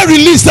 may they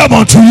release them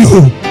unto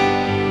you.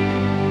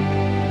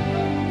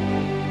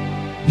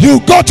 You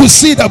go to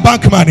see the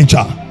bank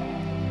manager.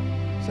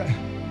 Say,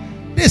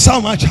 this is how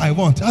much I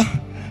want.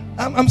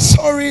 I'm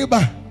sorry,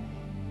 but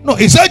no,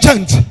 it's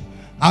urgent.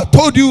 I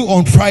told you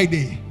on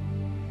Friday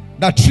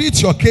that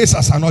treat your case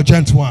as an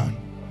urgent one.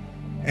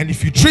 And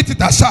if you treat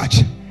it as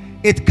such,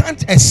 it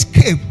can't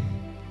escape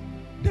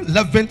the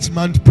 11th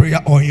month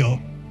prayer oil.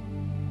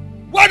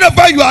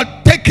 Whatever you are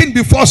taking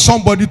before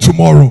somebody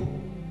tomorrow,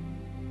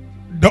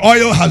 the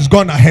oil has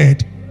gone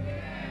ahead.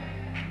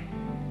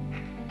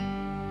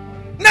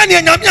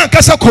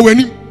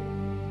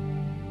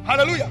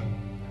 Hallelujah.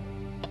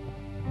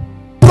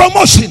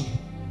 Promotion,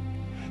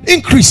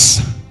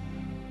 increase,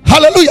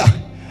 hallelujah,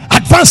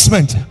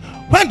 advancement.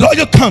 When the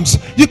oil comes,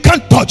 you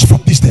can't touch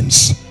from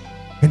distance.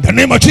 In the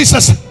name of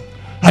Jesus,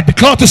 I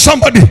declare to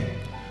somebody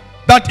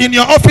that in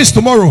your office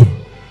tomorrow,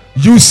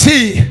 you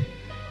see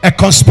a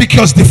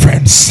conspicuous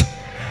difference.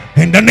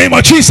 In the name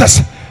of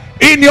Jesus,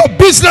 in your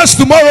business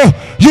tomorrow,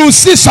 you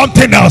see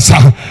something else.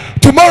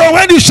 Tomorrow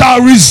when you shall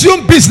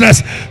resume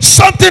business,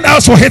 something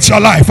else will hit your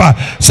life.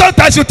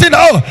 Sometimes you think,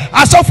 oh,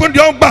 as often the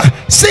young man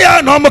say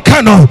I know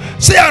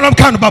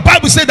kind of, but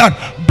Bible said that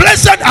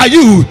blessed are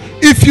you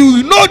if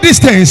you know these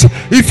things,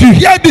 if you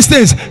hear these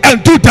things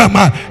and do them,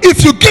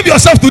 if you give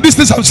yourself to these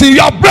things, I'm saying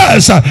you are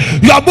blessed.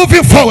 You are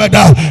moving forward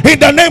in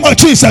the name of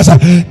Jesus.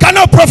 Can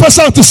I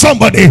prophesy to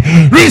somebody?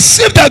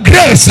 Receive the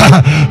grace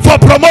for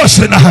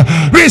promotion.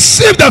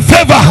 Receive the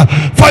favor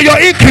for your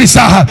increase.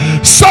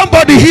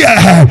 Somebody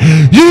here,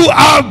 you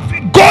are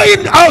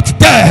going out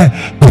there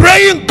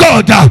praying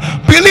God,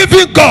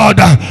 believing God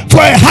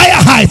for a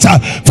higher height,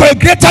 for a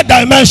greater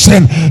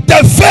dimension.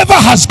 The favor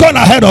has gone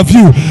ahead of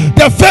you.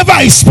 The favor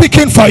is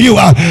speaking for you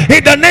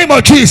in the name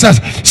of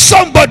Jesus.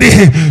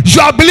 Somebody,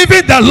 you are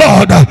believing the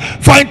Lord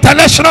for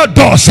international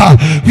doors.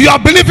 You are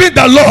believing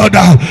the Lord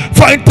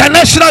for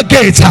international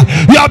gates.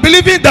 You are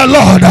believing the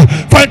Lord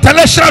for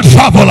international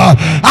travel.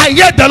 I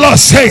hear the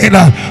Lord saying,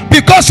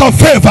 because of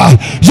favor,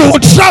 you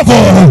will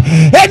travel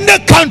any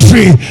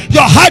country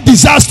your heart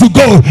desires to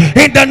go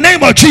in the name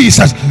of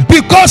Jesus.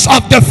 Because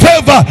of the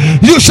favor,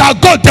 you shall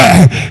go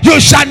there. You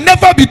shall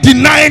never be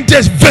denied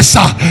this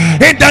visa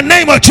in the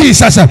name of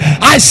Jesus.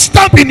 I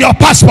stamp in your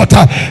passport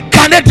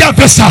Canadian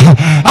visa,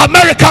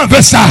 American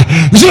visa,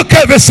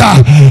 UK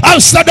visa,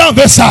 Amsterdam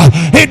visa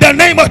in the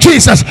name of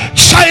Jesus.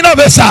 China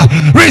visa,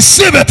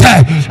 receive it.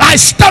 I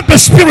stamp it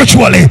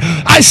spiritually.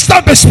 I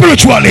stamp it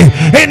spiritually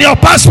in your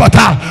passport.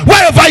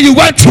 Wherever you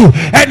went to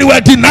and you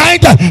were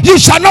denied, you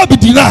shall not be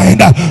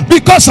denied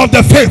because of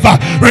the favor.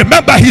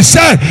 Remember, he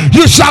said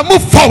you shall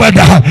move forward.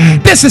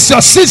 This is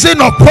your season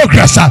of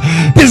progress.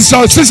 This is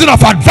your season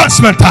of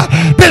advancement.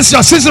 This is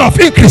your season of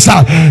increase.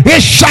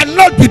 It shall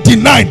not be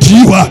denied to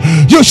you.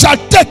 You shall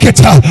take it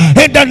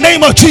in the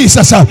name of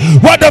Jesus.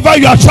 Whatever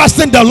you are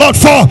trusting the Lord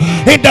for,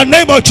 in the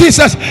name of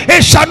Jesus,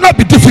 it shall not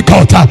be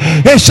difficult.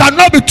 It shall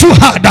not be too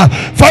hard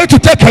for you to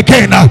take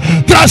again.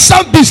 There are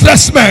some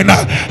businessmen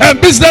and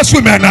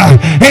businesswomen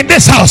in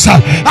this house.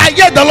 I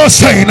hear the Lord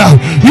saying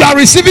you are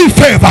receiving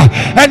favor,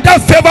 and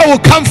that favor will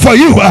come for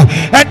you,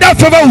 and that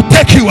favor will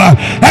take you.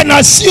 And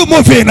I see you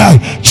moving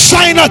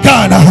China,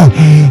 Ghana.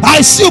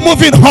 I see you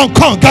moving Hong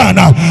Kong,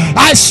 Ghana.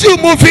 I see you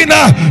moving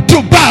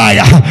Dubai.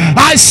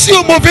 I see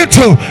you moving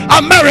to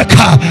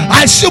America.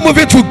 I see you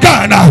moving to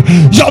Ghana.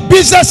 Your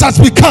business has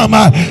become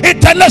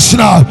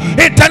international.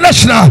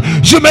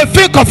 You may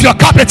think of your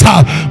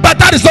capital, but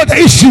that is not the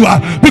issue,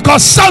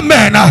 because some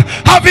men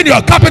having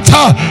your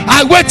capital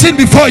are waiting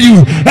before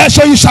you, and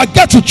so you shall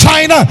get to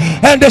China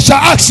and they shall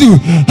ask you,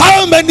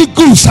 how many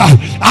goods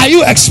are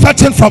you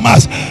expecting from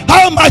us?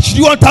 How much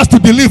do you want us to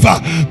deliver?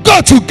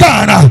 Go to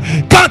Ghana.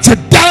 Go to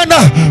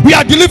Ghana. We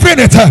are delivering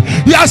it.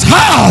 He asked,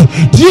 how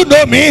do you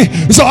know me?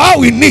 So all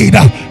we need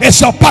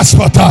is your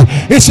passport,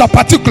 it's your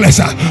particulars,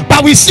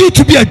 but we see you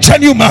to be a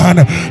genuine man,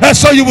 and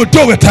so you will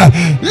do it.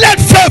 Let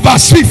favor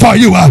speak for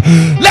you.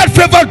 Let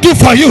favor do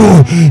for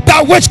you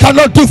that which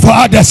cannot do for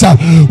others.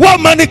 What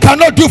money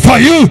cannot do for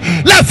you,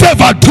 let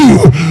favor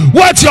do.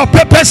 What your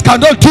papers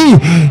cannot do,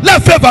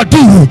 let favor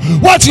do.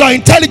 What your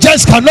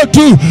intelligence cannot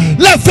do,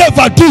 let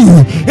favor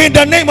do in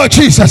the name of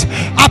Jesus.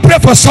 I pray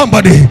for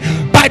somebody.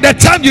 By the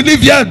time you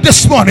leave here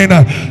this morning,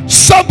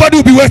 somebody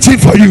will be waiting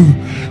for you.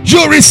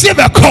 You'll receive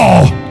a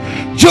call.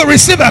 You'll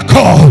receive a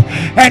call,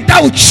 and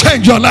that will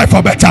change your life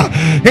for better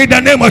in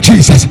the name of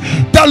Jesus.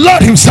 The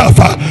Lord himself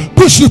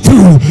push you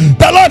through.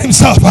 The Lord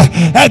himself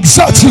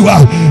exalt you.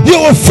 You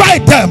will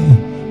fight them.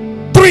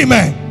 3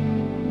 men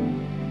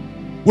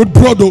with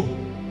brodo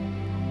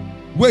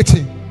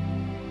waiting.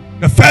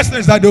 The first thing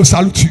is that they will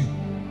salute you.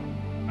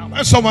 And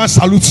when someone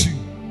salutes you,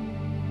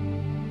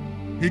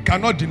 he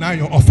cannot deny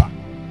your offer.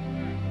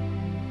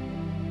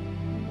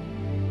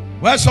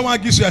 When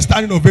someone gives you a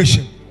standing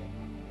ovation,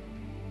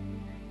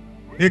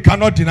 he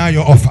cannot deny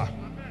your offer.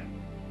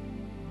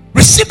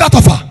 Receive that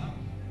offer.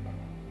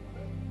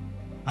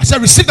 I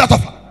said, receive that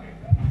offer.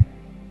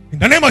 In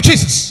the name of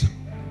Jesus.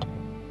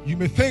 You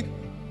may think,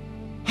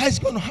 how is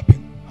it going to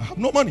happen? I have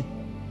no money.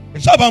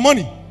 It's not about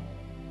money.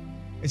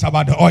 It's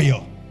about the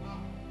oil.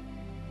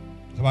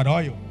 It's about the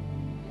oil.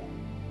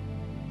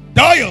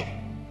 The oil.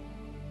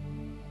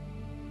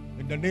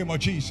 In the name of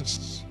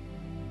Jesus.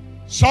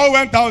 Saul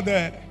went out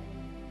there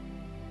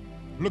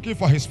looking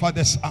for his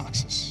father's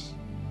axes.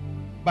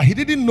 But he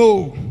didn't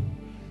know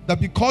that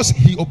because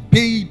he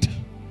obeyed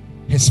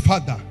his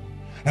father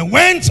and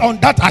went on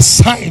that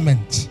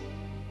assignment,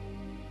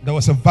 there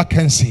was a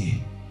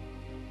vacancy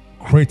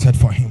created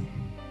for him.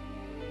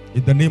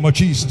 In the name of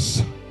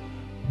Jesus.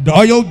 The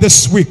oil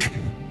this week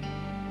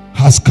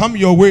has come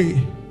your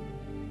way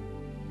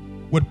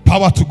with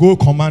power to go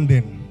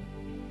commanding.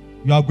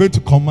 You are going to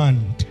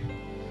command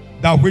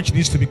that which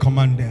needs to be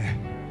commanded.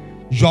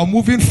 You are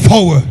moving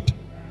forward.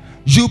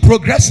 You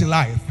progress in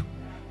life.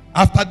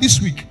 After this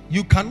week,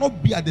 you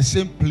cannot be at the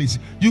same place.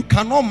 You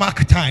cannot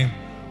mark time.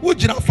 You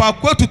move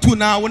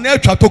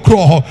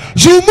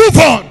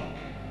on.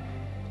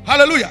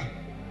 Hallelujah.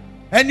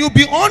 And you'll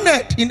be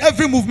honored in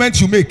every movement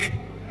you make.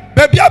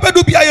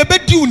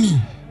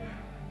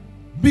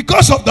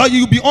 Because of that,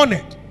 you'll be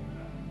honored.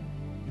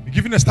 You'll be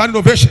given a standing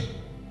ovation.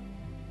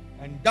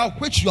 And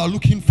that which you are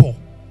looking for,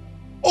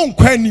 on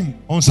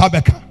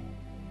Sabeka.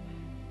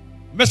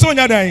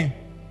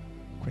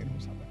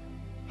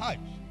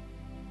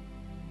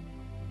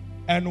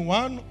 and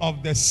one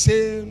of the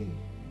same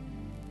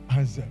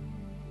answer.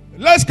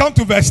 Let's come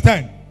to verse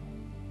 10.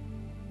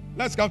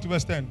 Let's come to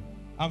verse 10.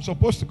 I'm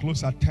supposed to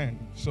close at 10.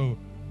 So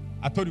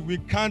I told you we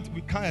can't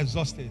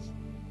exhaust this.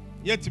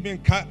 Yet to be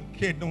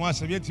kid no one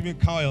yet to be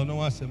coil no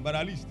one, but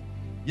at least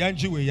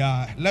Yanji,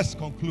 yeah, let's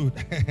conclude.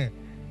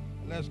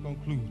 Let's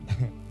conclude.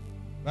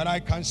 But I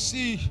can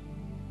see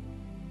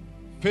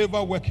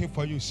favor working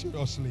for you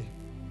seriously.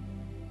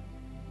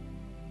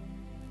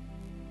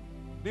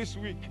 This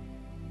week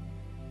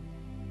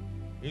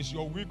is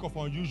your week of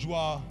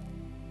unusual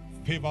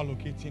favor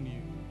locating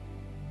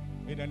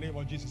you. In the name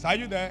of Jesus. Are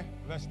you there?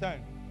 Verse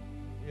 10.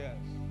 Yes.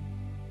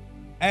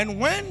 And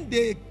when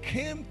they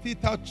came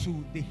thither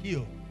to the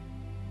hill,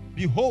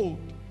 behold,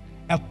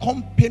 a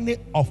company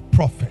of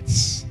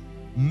prophets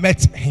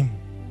met him,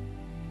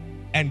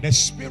 and the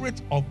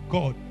Spirit of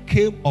God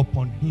came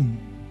upon him,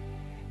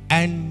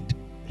 and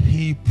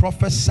he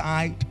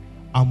prophesied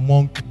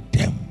among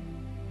them.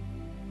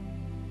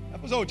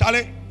 So,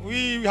 Charlie,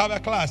 we have a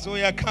class, so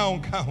we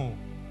count.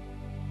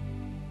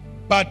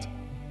 But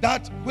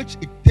that which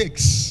it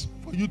takes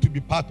for you to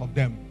be part of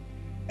them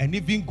and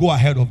even go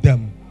ahead of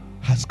them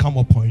has come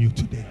upon you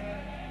today.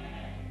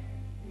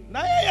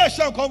 Now,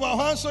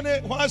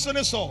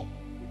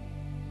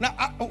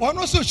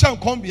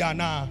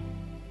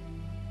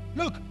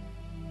 look,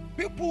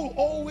 people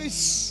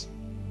always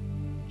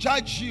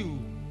judge you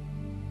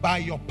by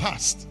your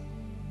past.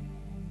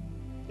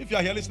 If you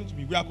are here listening to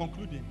me, we are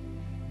concluding.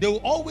 They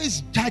will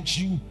always judge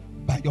you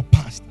by your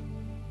past.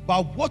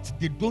 But what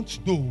they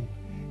don't know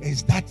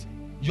is that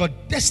your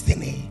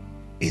destiny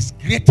is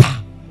greater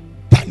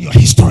than your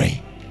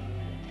history.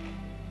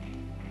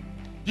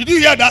 Did you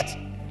hear that?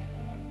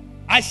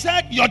 I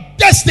said your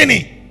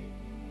destiny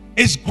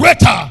is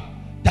greater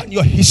than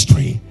your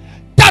history.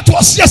 That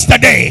was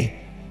yesterday.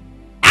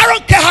 I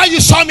don't care how you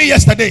saw me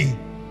yesterday,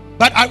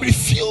 but I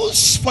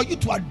refuse for you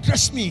to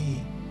address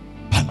me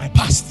by my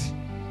past,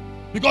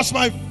 because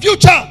my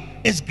future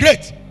is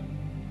great.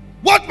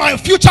 What my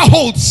future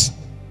holds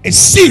is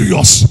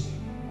serious.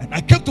 And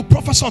I came to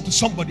prophesy to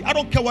somebody. I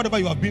don't care whatever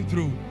you have been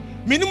through.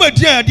 Minimum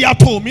dia dia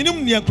to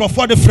minimum ni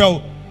enkrofo de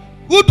frɛ.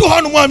 Who do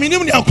hanu ma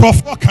minimum ni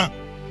enkrofo ka.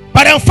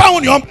 But I'm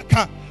found your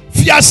ka.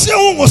 Fiase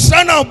wo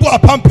wosra na bo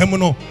apampem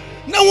no.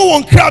 Na wo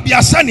won kra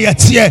biasa na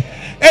etie.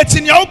 Eti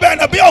nya wo be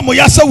na be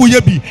omoyasa wo ye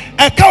bi.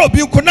 E ka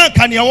obi nko na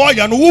nka ne wo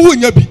ya no wo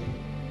nya bi.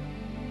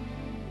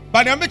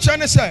 But am be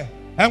ne say,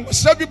 en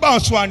wosra bi ba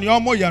so ane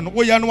omo ya no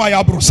wo ya no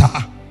aya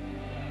brosa.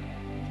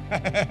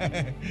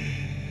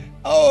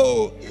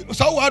 Oh,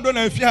 so I don't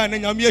know if you are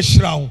in.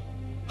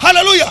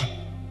 Hallelujah.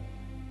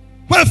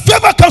 When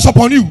favor comes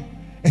upon you,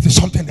 it is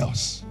something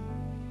else.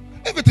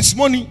 If it is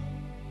money,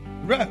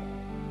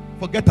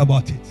 forget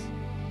about it.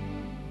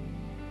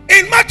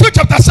 In Matthew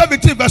chapter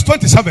 17, verse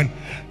 27,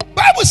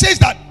 Bible says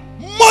that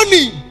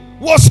money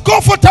was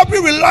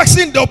comfortably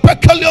relaxing the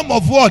peculium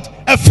of what?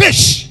 A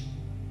fish.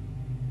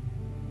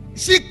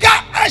 Sika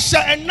asha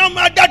and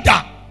nama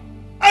dada.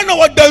 I know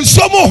what done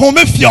so more home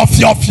fio.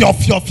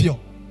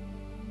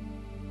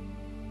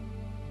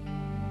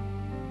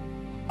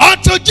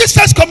 Until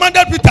Jesus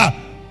commanded Peter,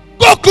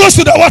 go close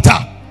to the water.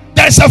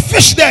 There is a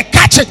fish there,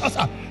 catch it.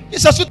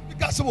 Jesus,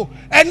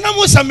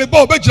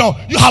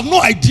 you have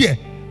no idea.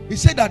 He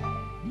said that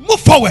move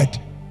forward.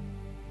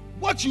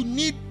 What you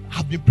need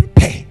have been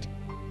prepared.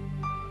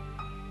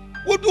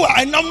 What do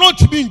I am not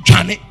to be in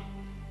Johnny?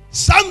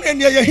 Some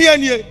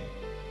here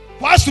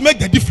for us to make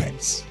the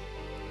difference.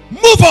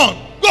 Move on,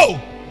 go.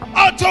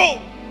 Until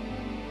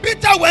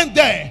Peter went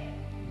there,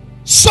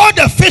 saw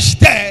the fish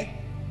there.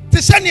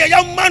 To send a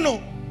young man.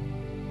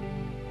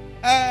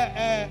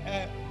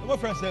 My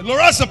friend said,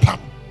 Lorazepam.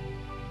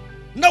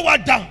 Now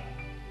what down?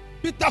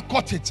 Peter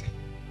caught it,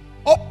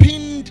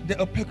 opened the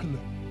operculum,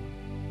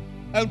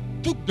 and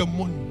took the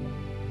money,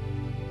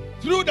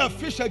 threw the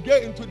fish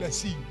again into the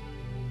sea,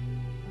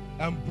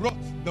 and brought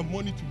the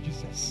money to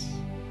Jesus.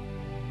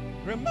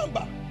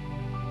 Remember,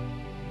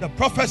 the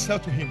prophet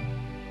said to him,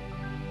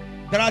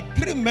 there are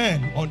 3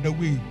 men on the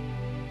way.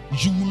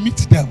 You will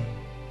meet them,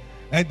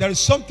 and there is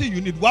something you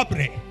need.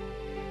 Wabre,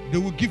 they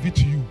will give it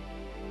to you.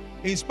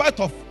 In spite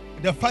of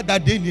the fact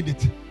that they need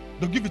it,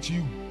 they'll give it to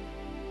you.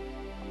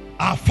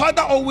 Our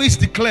father always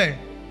declared,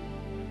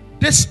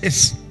 this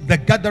is the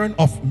gathering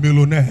of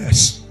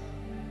millionaires.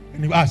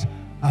 And he asked,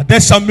 are there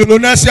some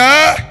millionaires here?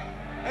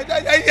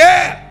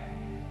 Yeah.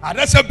 Are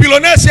there some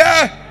billionaires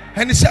here?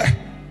 And he said,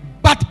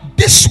 but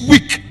this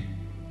week,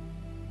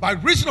 by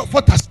reason of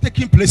what has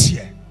taken place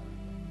here,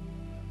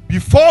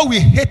 before we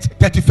hit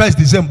 31st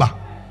December,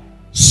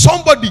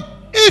 somebody,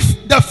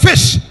 if the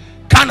fish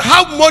can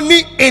have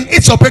money in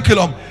its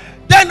operculum,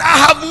 then I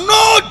have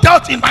no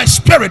doubt in my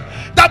spirit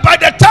that by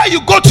the time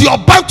you go to your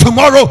bank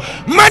tomorrow,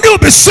 money will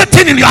be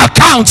sitting in your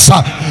accounts.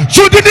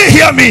 You didn't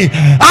hear me.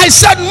 I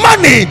said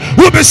money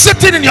will be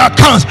sitting in your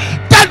accounts.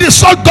 That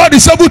is what God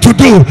is able to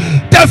do.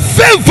 The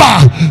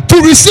favor to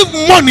receive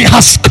money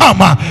has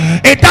come.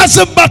 It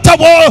doesn't matter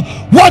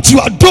what you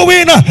are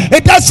doing.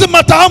 It doesn't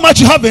matter how much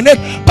you have in it.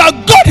 But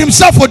God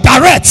himself will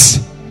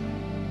direct.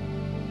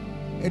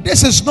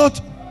 This is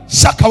not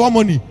Sakawa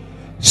money.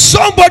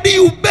 Somebody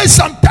you made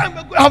some time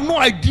ago, I have no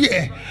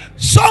idea.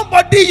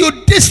 Somebody you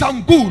did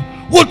some good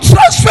will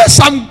transfer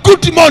some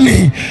good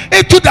money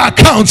into the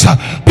account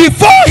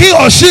before he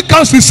or she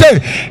comes to say,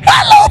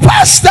 hello,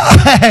 pastor.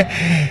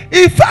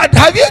 In fact,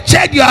 have you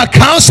checked your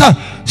accounts?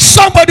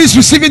 Somebody is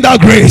receiving that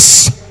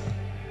grace.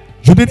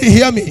 You didn't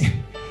hear me.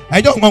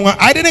 I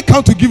didn't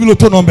come to give you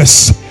little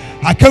numbers.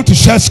 I came to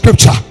share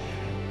scripture.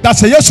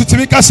 That's a yes to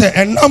me.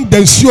 And now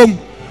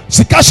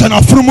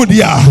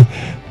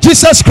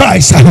Jesus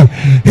Christ,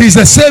 he's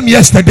the same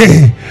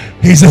yesterday,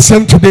 he's the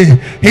same today.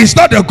 He's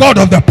not the God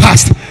of the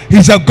past,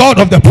 he's the God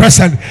of the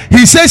present.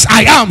 He says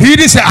I am, he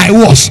didn't say I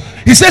was.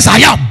 He says I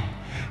am.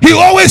 He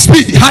will always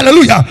be.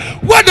 Hallelujah.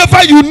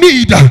 Whatever you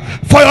need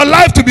for your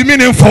life to be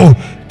meaningful,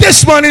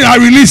 this morning I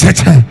release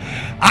it.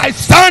 I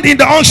stand in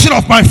the unction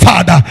of my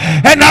Father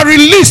and I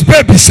release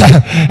babies.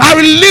 I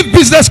release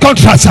business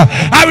contracts.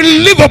 I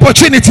release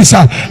opportunities.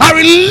 I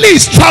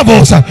release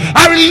travels.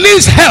 I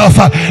release health.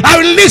 I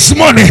release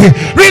money.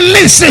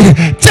 Release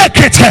it. Take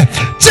it.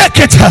 Take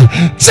it.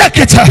 Take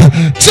it.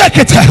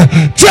 Take it.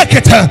 Take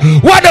it.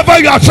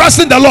 Whatever you are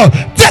trusting the Lord,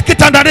 take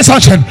it under this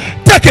unction.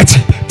 Take it.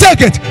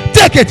 Take it.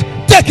 Take it.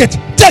 Take it.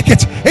 Take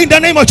it. In the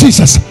name of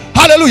Jesus.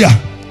 Hallelujah.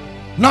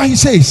 Now he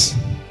says,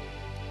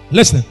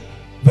 listen.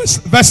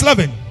 Verse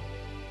 11.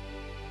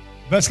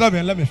 Verse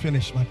 11. Let me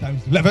finish. My time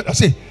is 11. I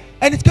say,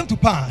 and it came to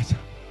pass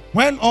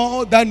when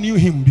all that knew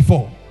him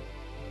before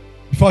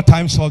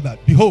time saw that,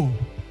 behold,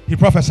 he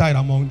prophesied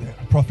among the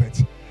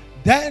prophets.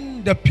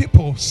 Then the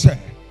people said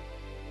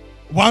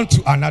one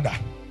to another,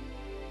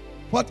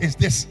 what is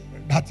this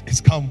that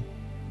is come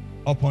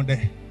upon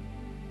the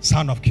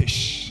son of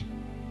Kish?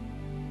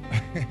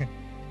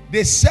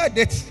 They said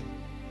it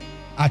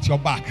at your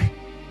back.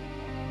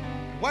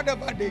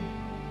 Whatever they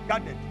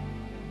gathered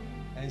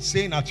and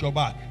saying at your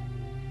back,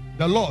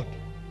 the Lord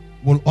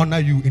will honor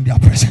you in their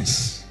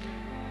presence.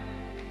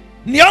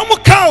 And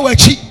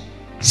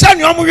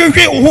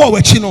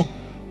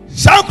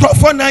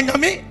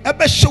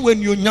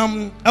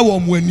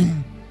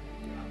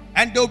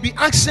they'll be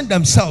asking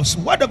themselves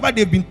whatever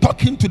they've been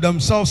talking to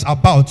themselves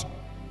about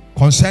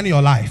concerning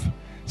your life.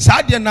 This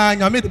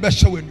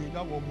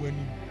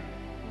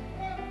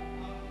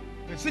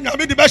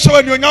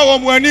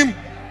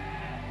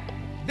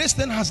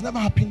thing has never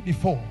happened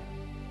before.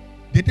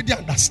 They didn't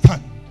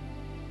understand.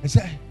 They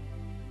said,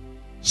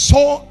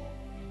 so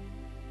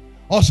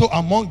also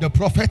among the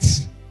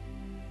prophets,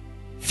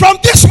 from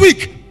this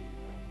week,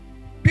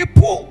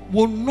 people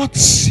will not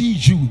see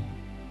you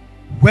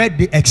where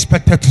they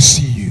expected to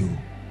see you.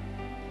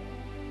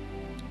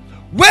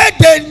 Where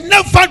they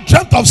never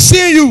dreamt of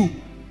seeing you,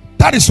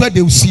 that is where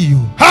they will see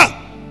you. Huh?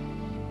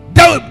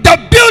 The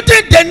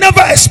building they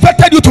never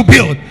expected you to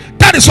build,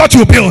 that is what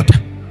you build.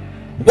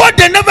 What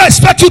they never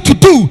expect you to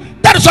do,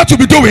 that is what you'll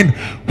be doing.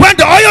 When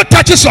the oil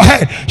touches your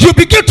head, you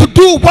begin to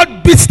do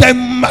what beats the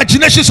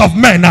imaginations of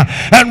men.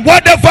 And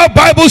whatever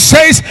Bible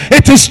says,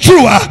 it is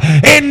true.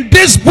 In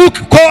this book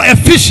called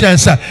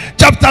Ephesians,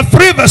 chapter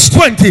 3 verse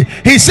 20,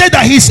 he said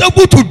that he's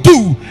able to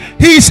do.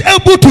 He is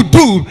able to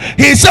do.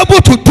 He is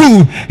able to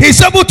do. He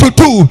is able to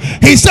do.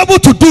 He is able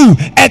to do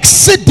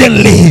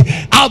exceedingly,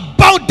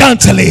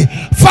 abundantly,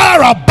 far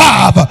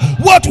above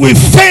what we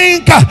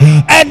think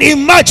and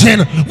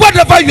imagine.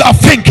 Whatever you are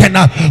thinking,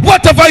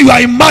 whatever you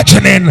are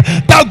imagining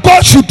that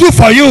God should do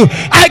for you,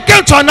 I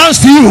came to announce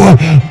to you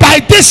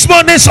by this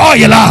morning's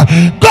oil,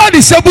 God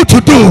is able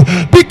to do.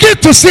 Begin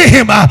to see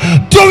him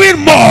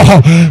doing more.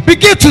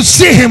 Begin to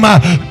see him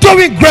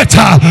doing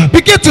greater.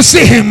 Begin to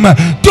see him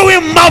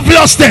doing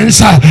marvelous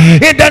things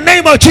in the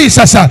name of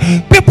Jesus.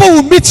 People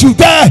will meet you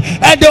there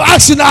and they'll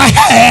ask you,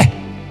 hey,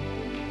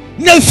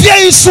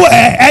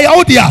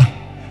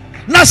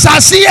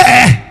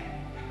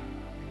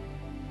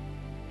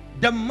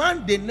 the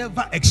man they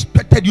never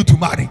expected you to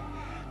marry.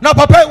 Now,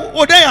 Papa,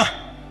 Odaya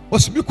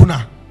was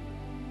Mikuna.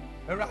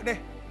 Erade.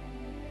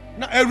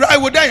 Now, Erai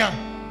Odaya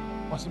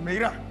was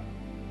Meira.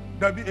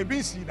 There be a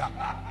big cedar.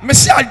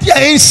 Messiah, dear,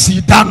 ain't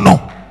cedar,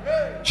 no.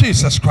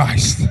 Jesus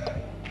Christ.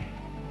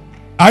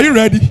 Are you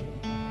ready?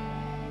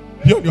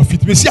 Be on your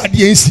feet. Messiah,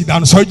 dear, ain't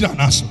cedar. Sorry, don't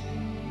answer.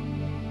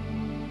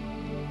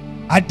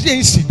 I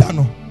didn't see that.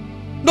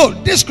 No,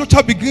 this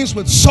scripture begins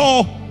with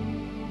Saul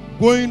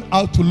going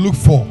out to look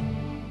for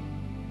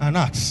an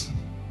axe.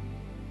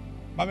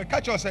 But the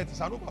catcher said it's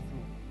an overflow.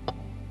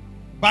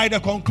 By the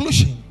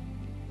conclusion,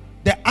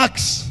 the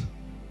axe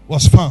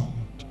was found.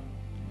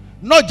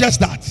 Not just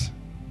that,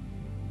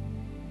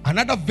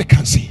 another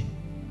vacancy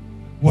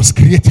was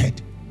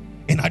created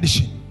in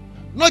addition.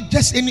 Not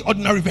just any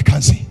ordinary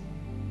vacancy,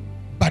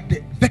 but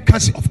the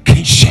vacancy of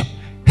kingship.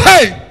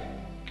 Hey!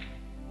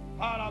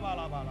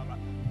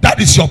 That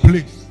is your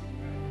place.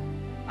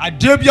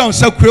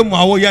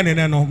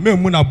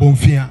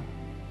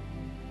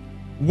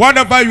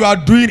 Whatever you are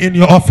doing in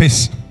your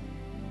office,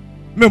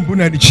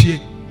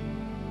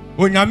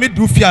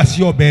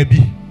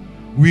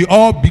 we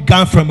all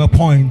began from a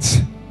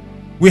point.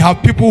 We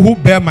have people who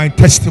bear my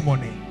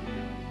testimony.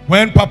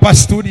 When Papa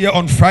stood here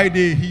on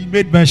Friday, he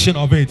made mention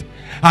of it.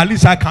 At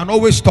least I can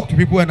always talk to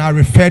people and I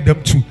refer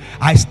them to.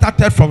 I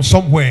started from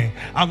somewhere.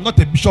 I'm not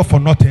a bishop for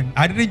nothing.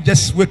 I didn't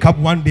just wake up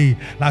one day.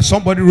 Like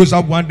somebody rose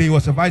up one day, he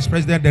was a vice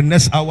president. The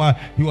next hour,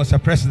 he was a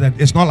president.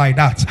 It's not like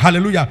that.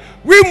 Hallelujah.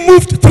 We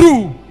moved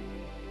through.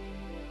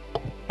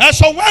 And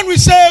so when we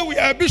say we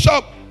are a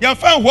bishop,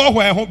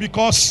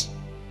 because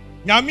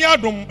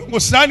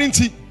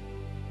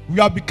we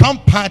have become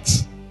part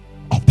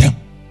of them.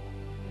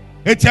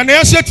 It's an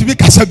answer to be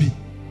Kasabi.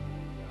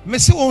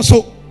 Messi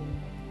also.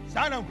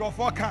 Sana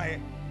Crawford Kai.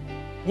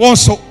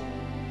 Also.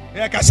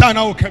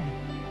 Kasana Okabi.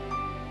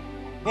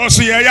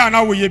 Also,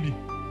 now we be.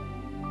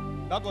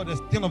 That was the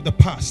thing of the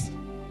past.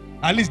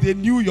 At least they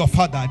knew your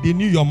father, they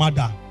knew your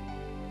mother.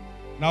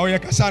 Now we are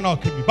Kasana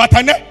Okabi. But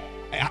I know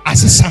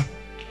as a son.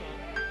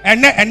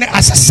 And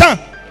as a son.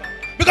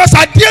 Because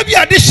I dare be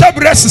a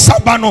dishabres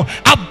sabano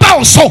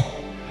about so.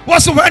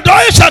 Was when the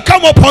oil shall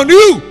come upon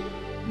you,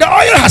 the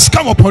oil has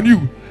come upon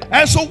you.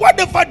 And so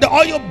whatever the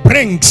oil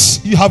brings,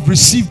 you have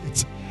received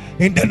it.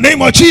 In the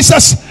name of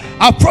Jesus,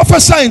 I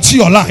prophesy into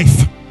your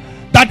life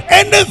that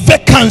any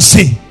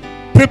vacancy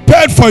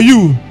prepared for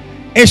you,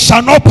 it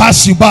shall not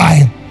pass you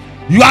by.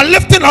 You are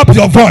lifting up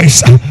your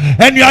voice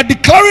and you are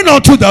declaring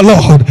unto the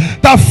Lord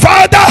that,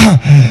 Father,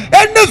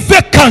 any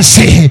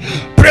vacancy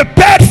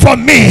prepared for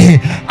me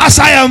as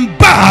I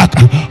embark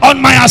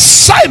on my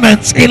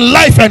assignments in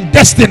life and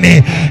destiny,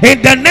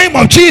 in the name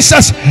of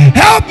Jesus,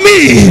 help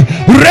me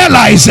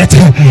realize it,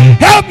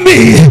 help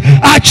me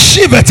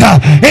achieve it,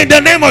 in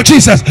the name of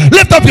Jesus.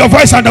 Lift up your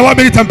voice and 1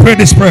 minute and pray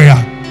this prayer.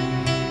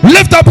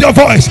 Lift up your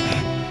voice.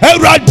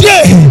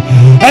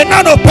 And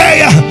none of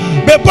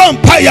be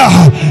bumpire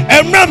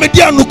and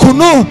Ramadia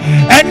Nukunu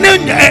and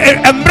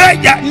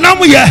Embraya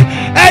Namuya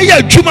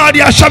Aya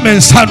Jumadia Shaman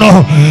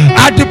Sano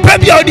at the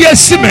Pebia Dia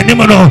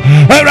Simenimono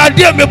and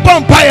Radia me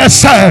bumpire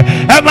sir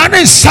a man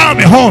in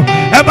Sami home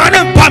a man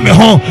in Pami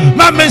home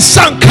Mamma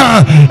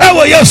Sanka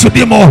Ewa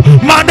Yasudimo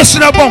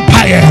Manasina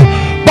bumpire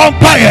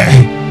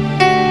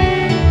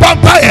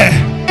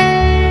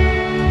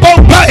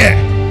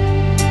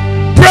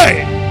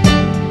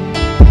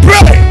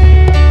pray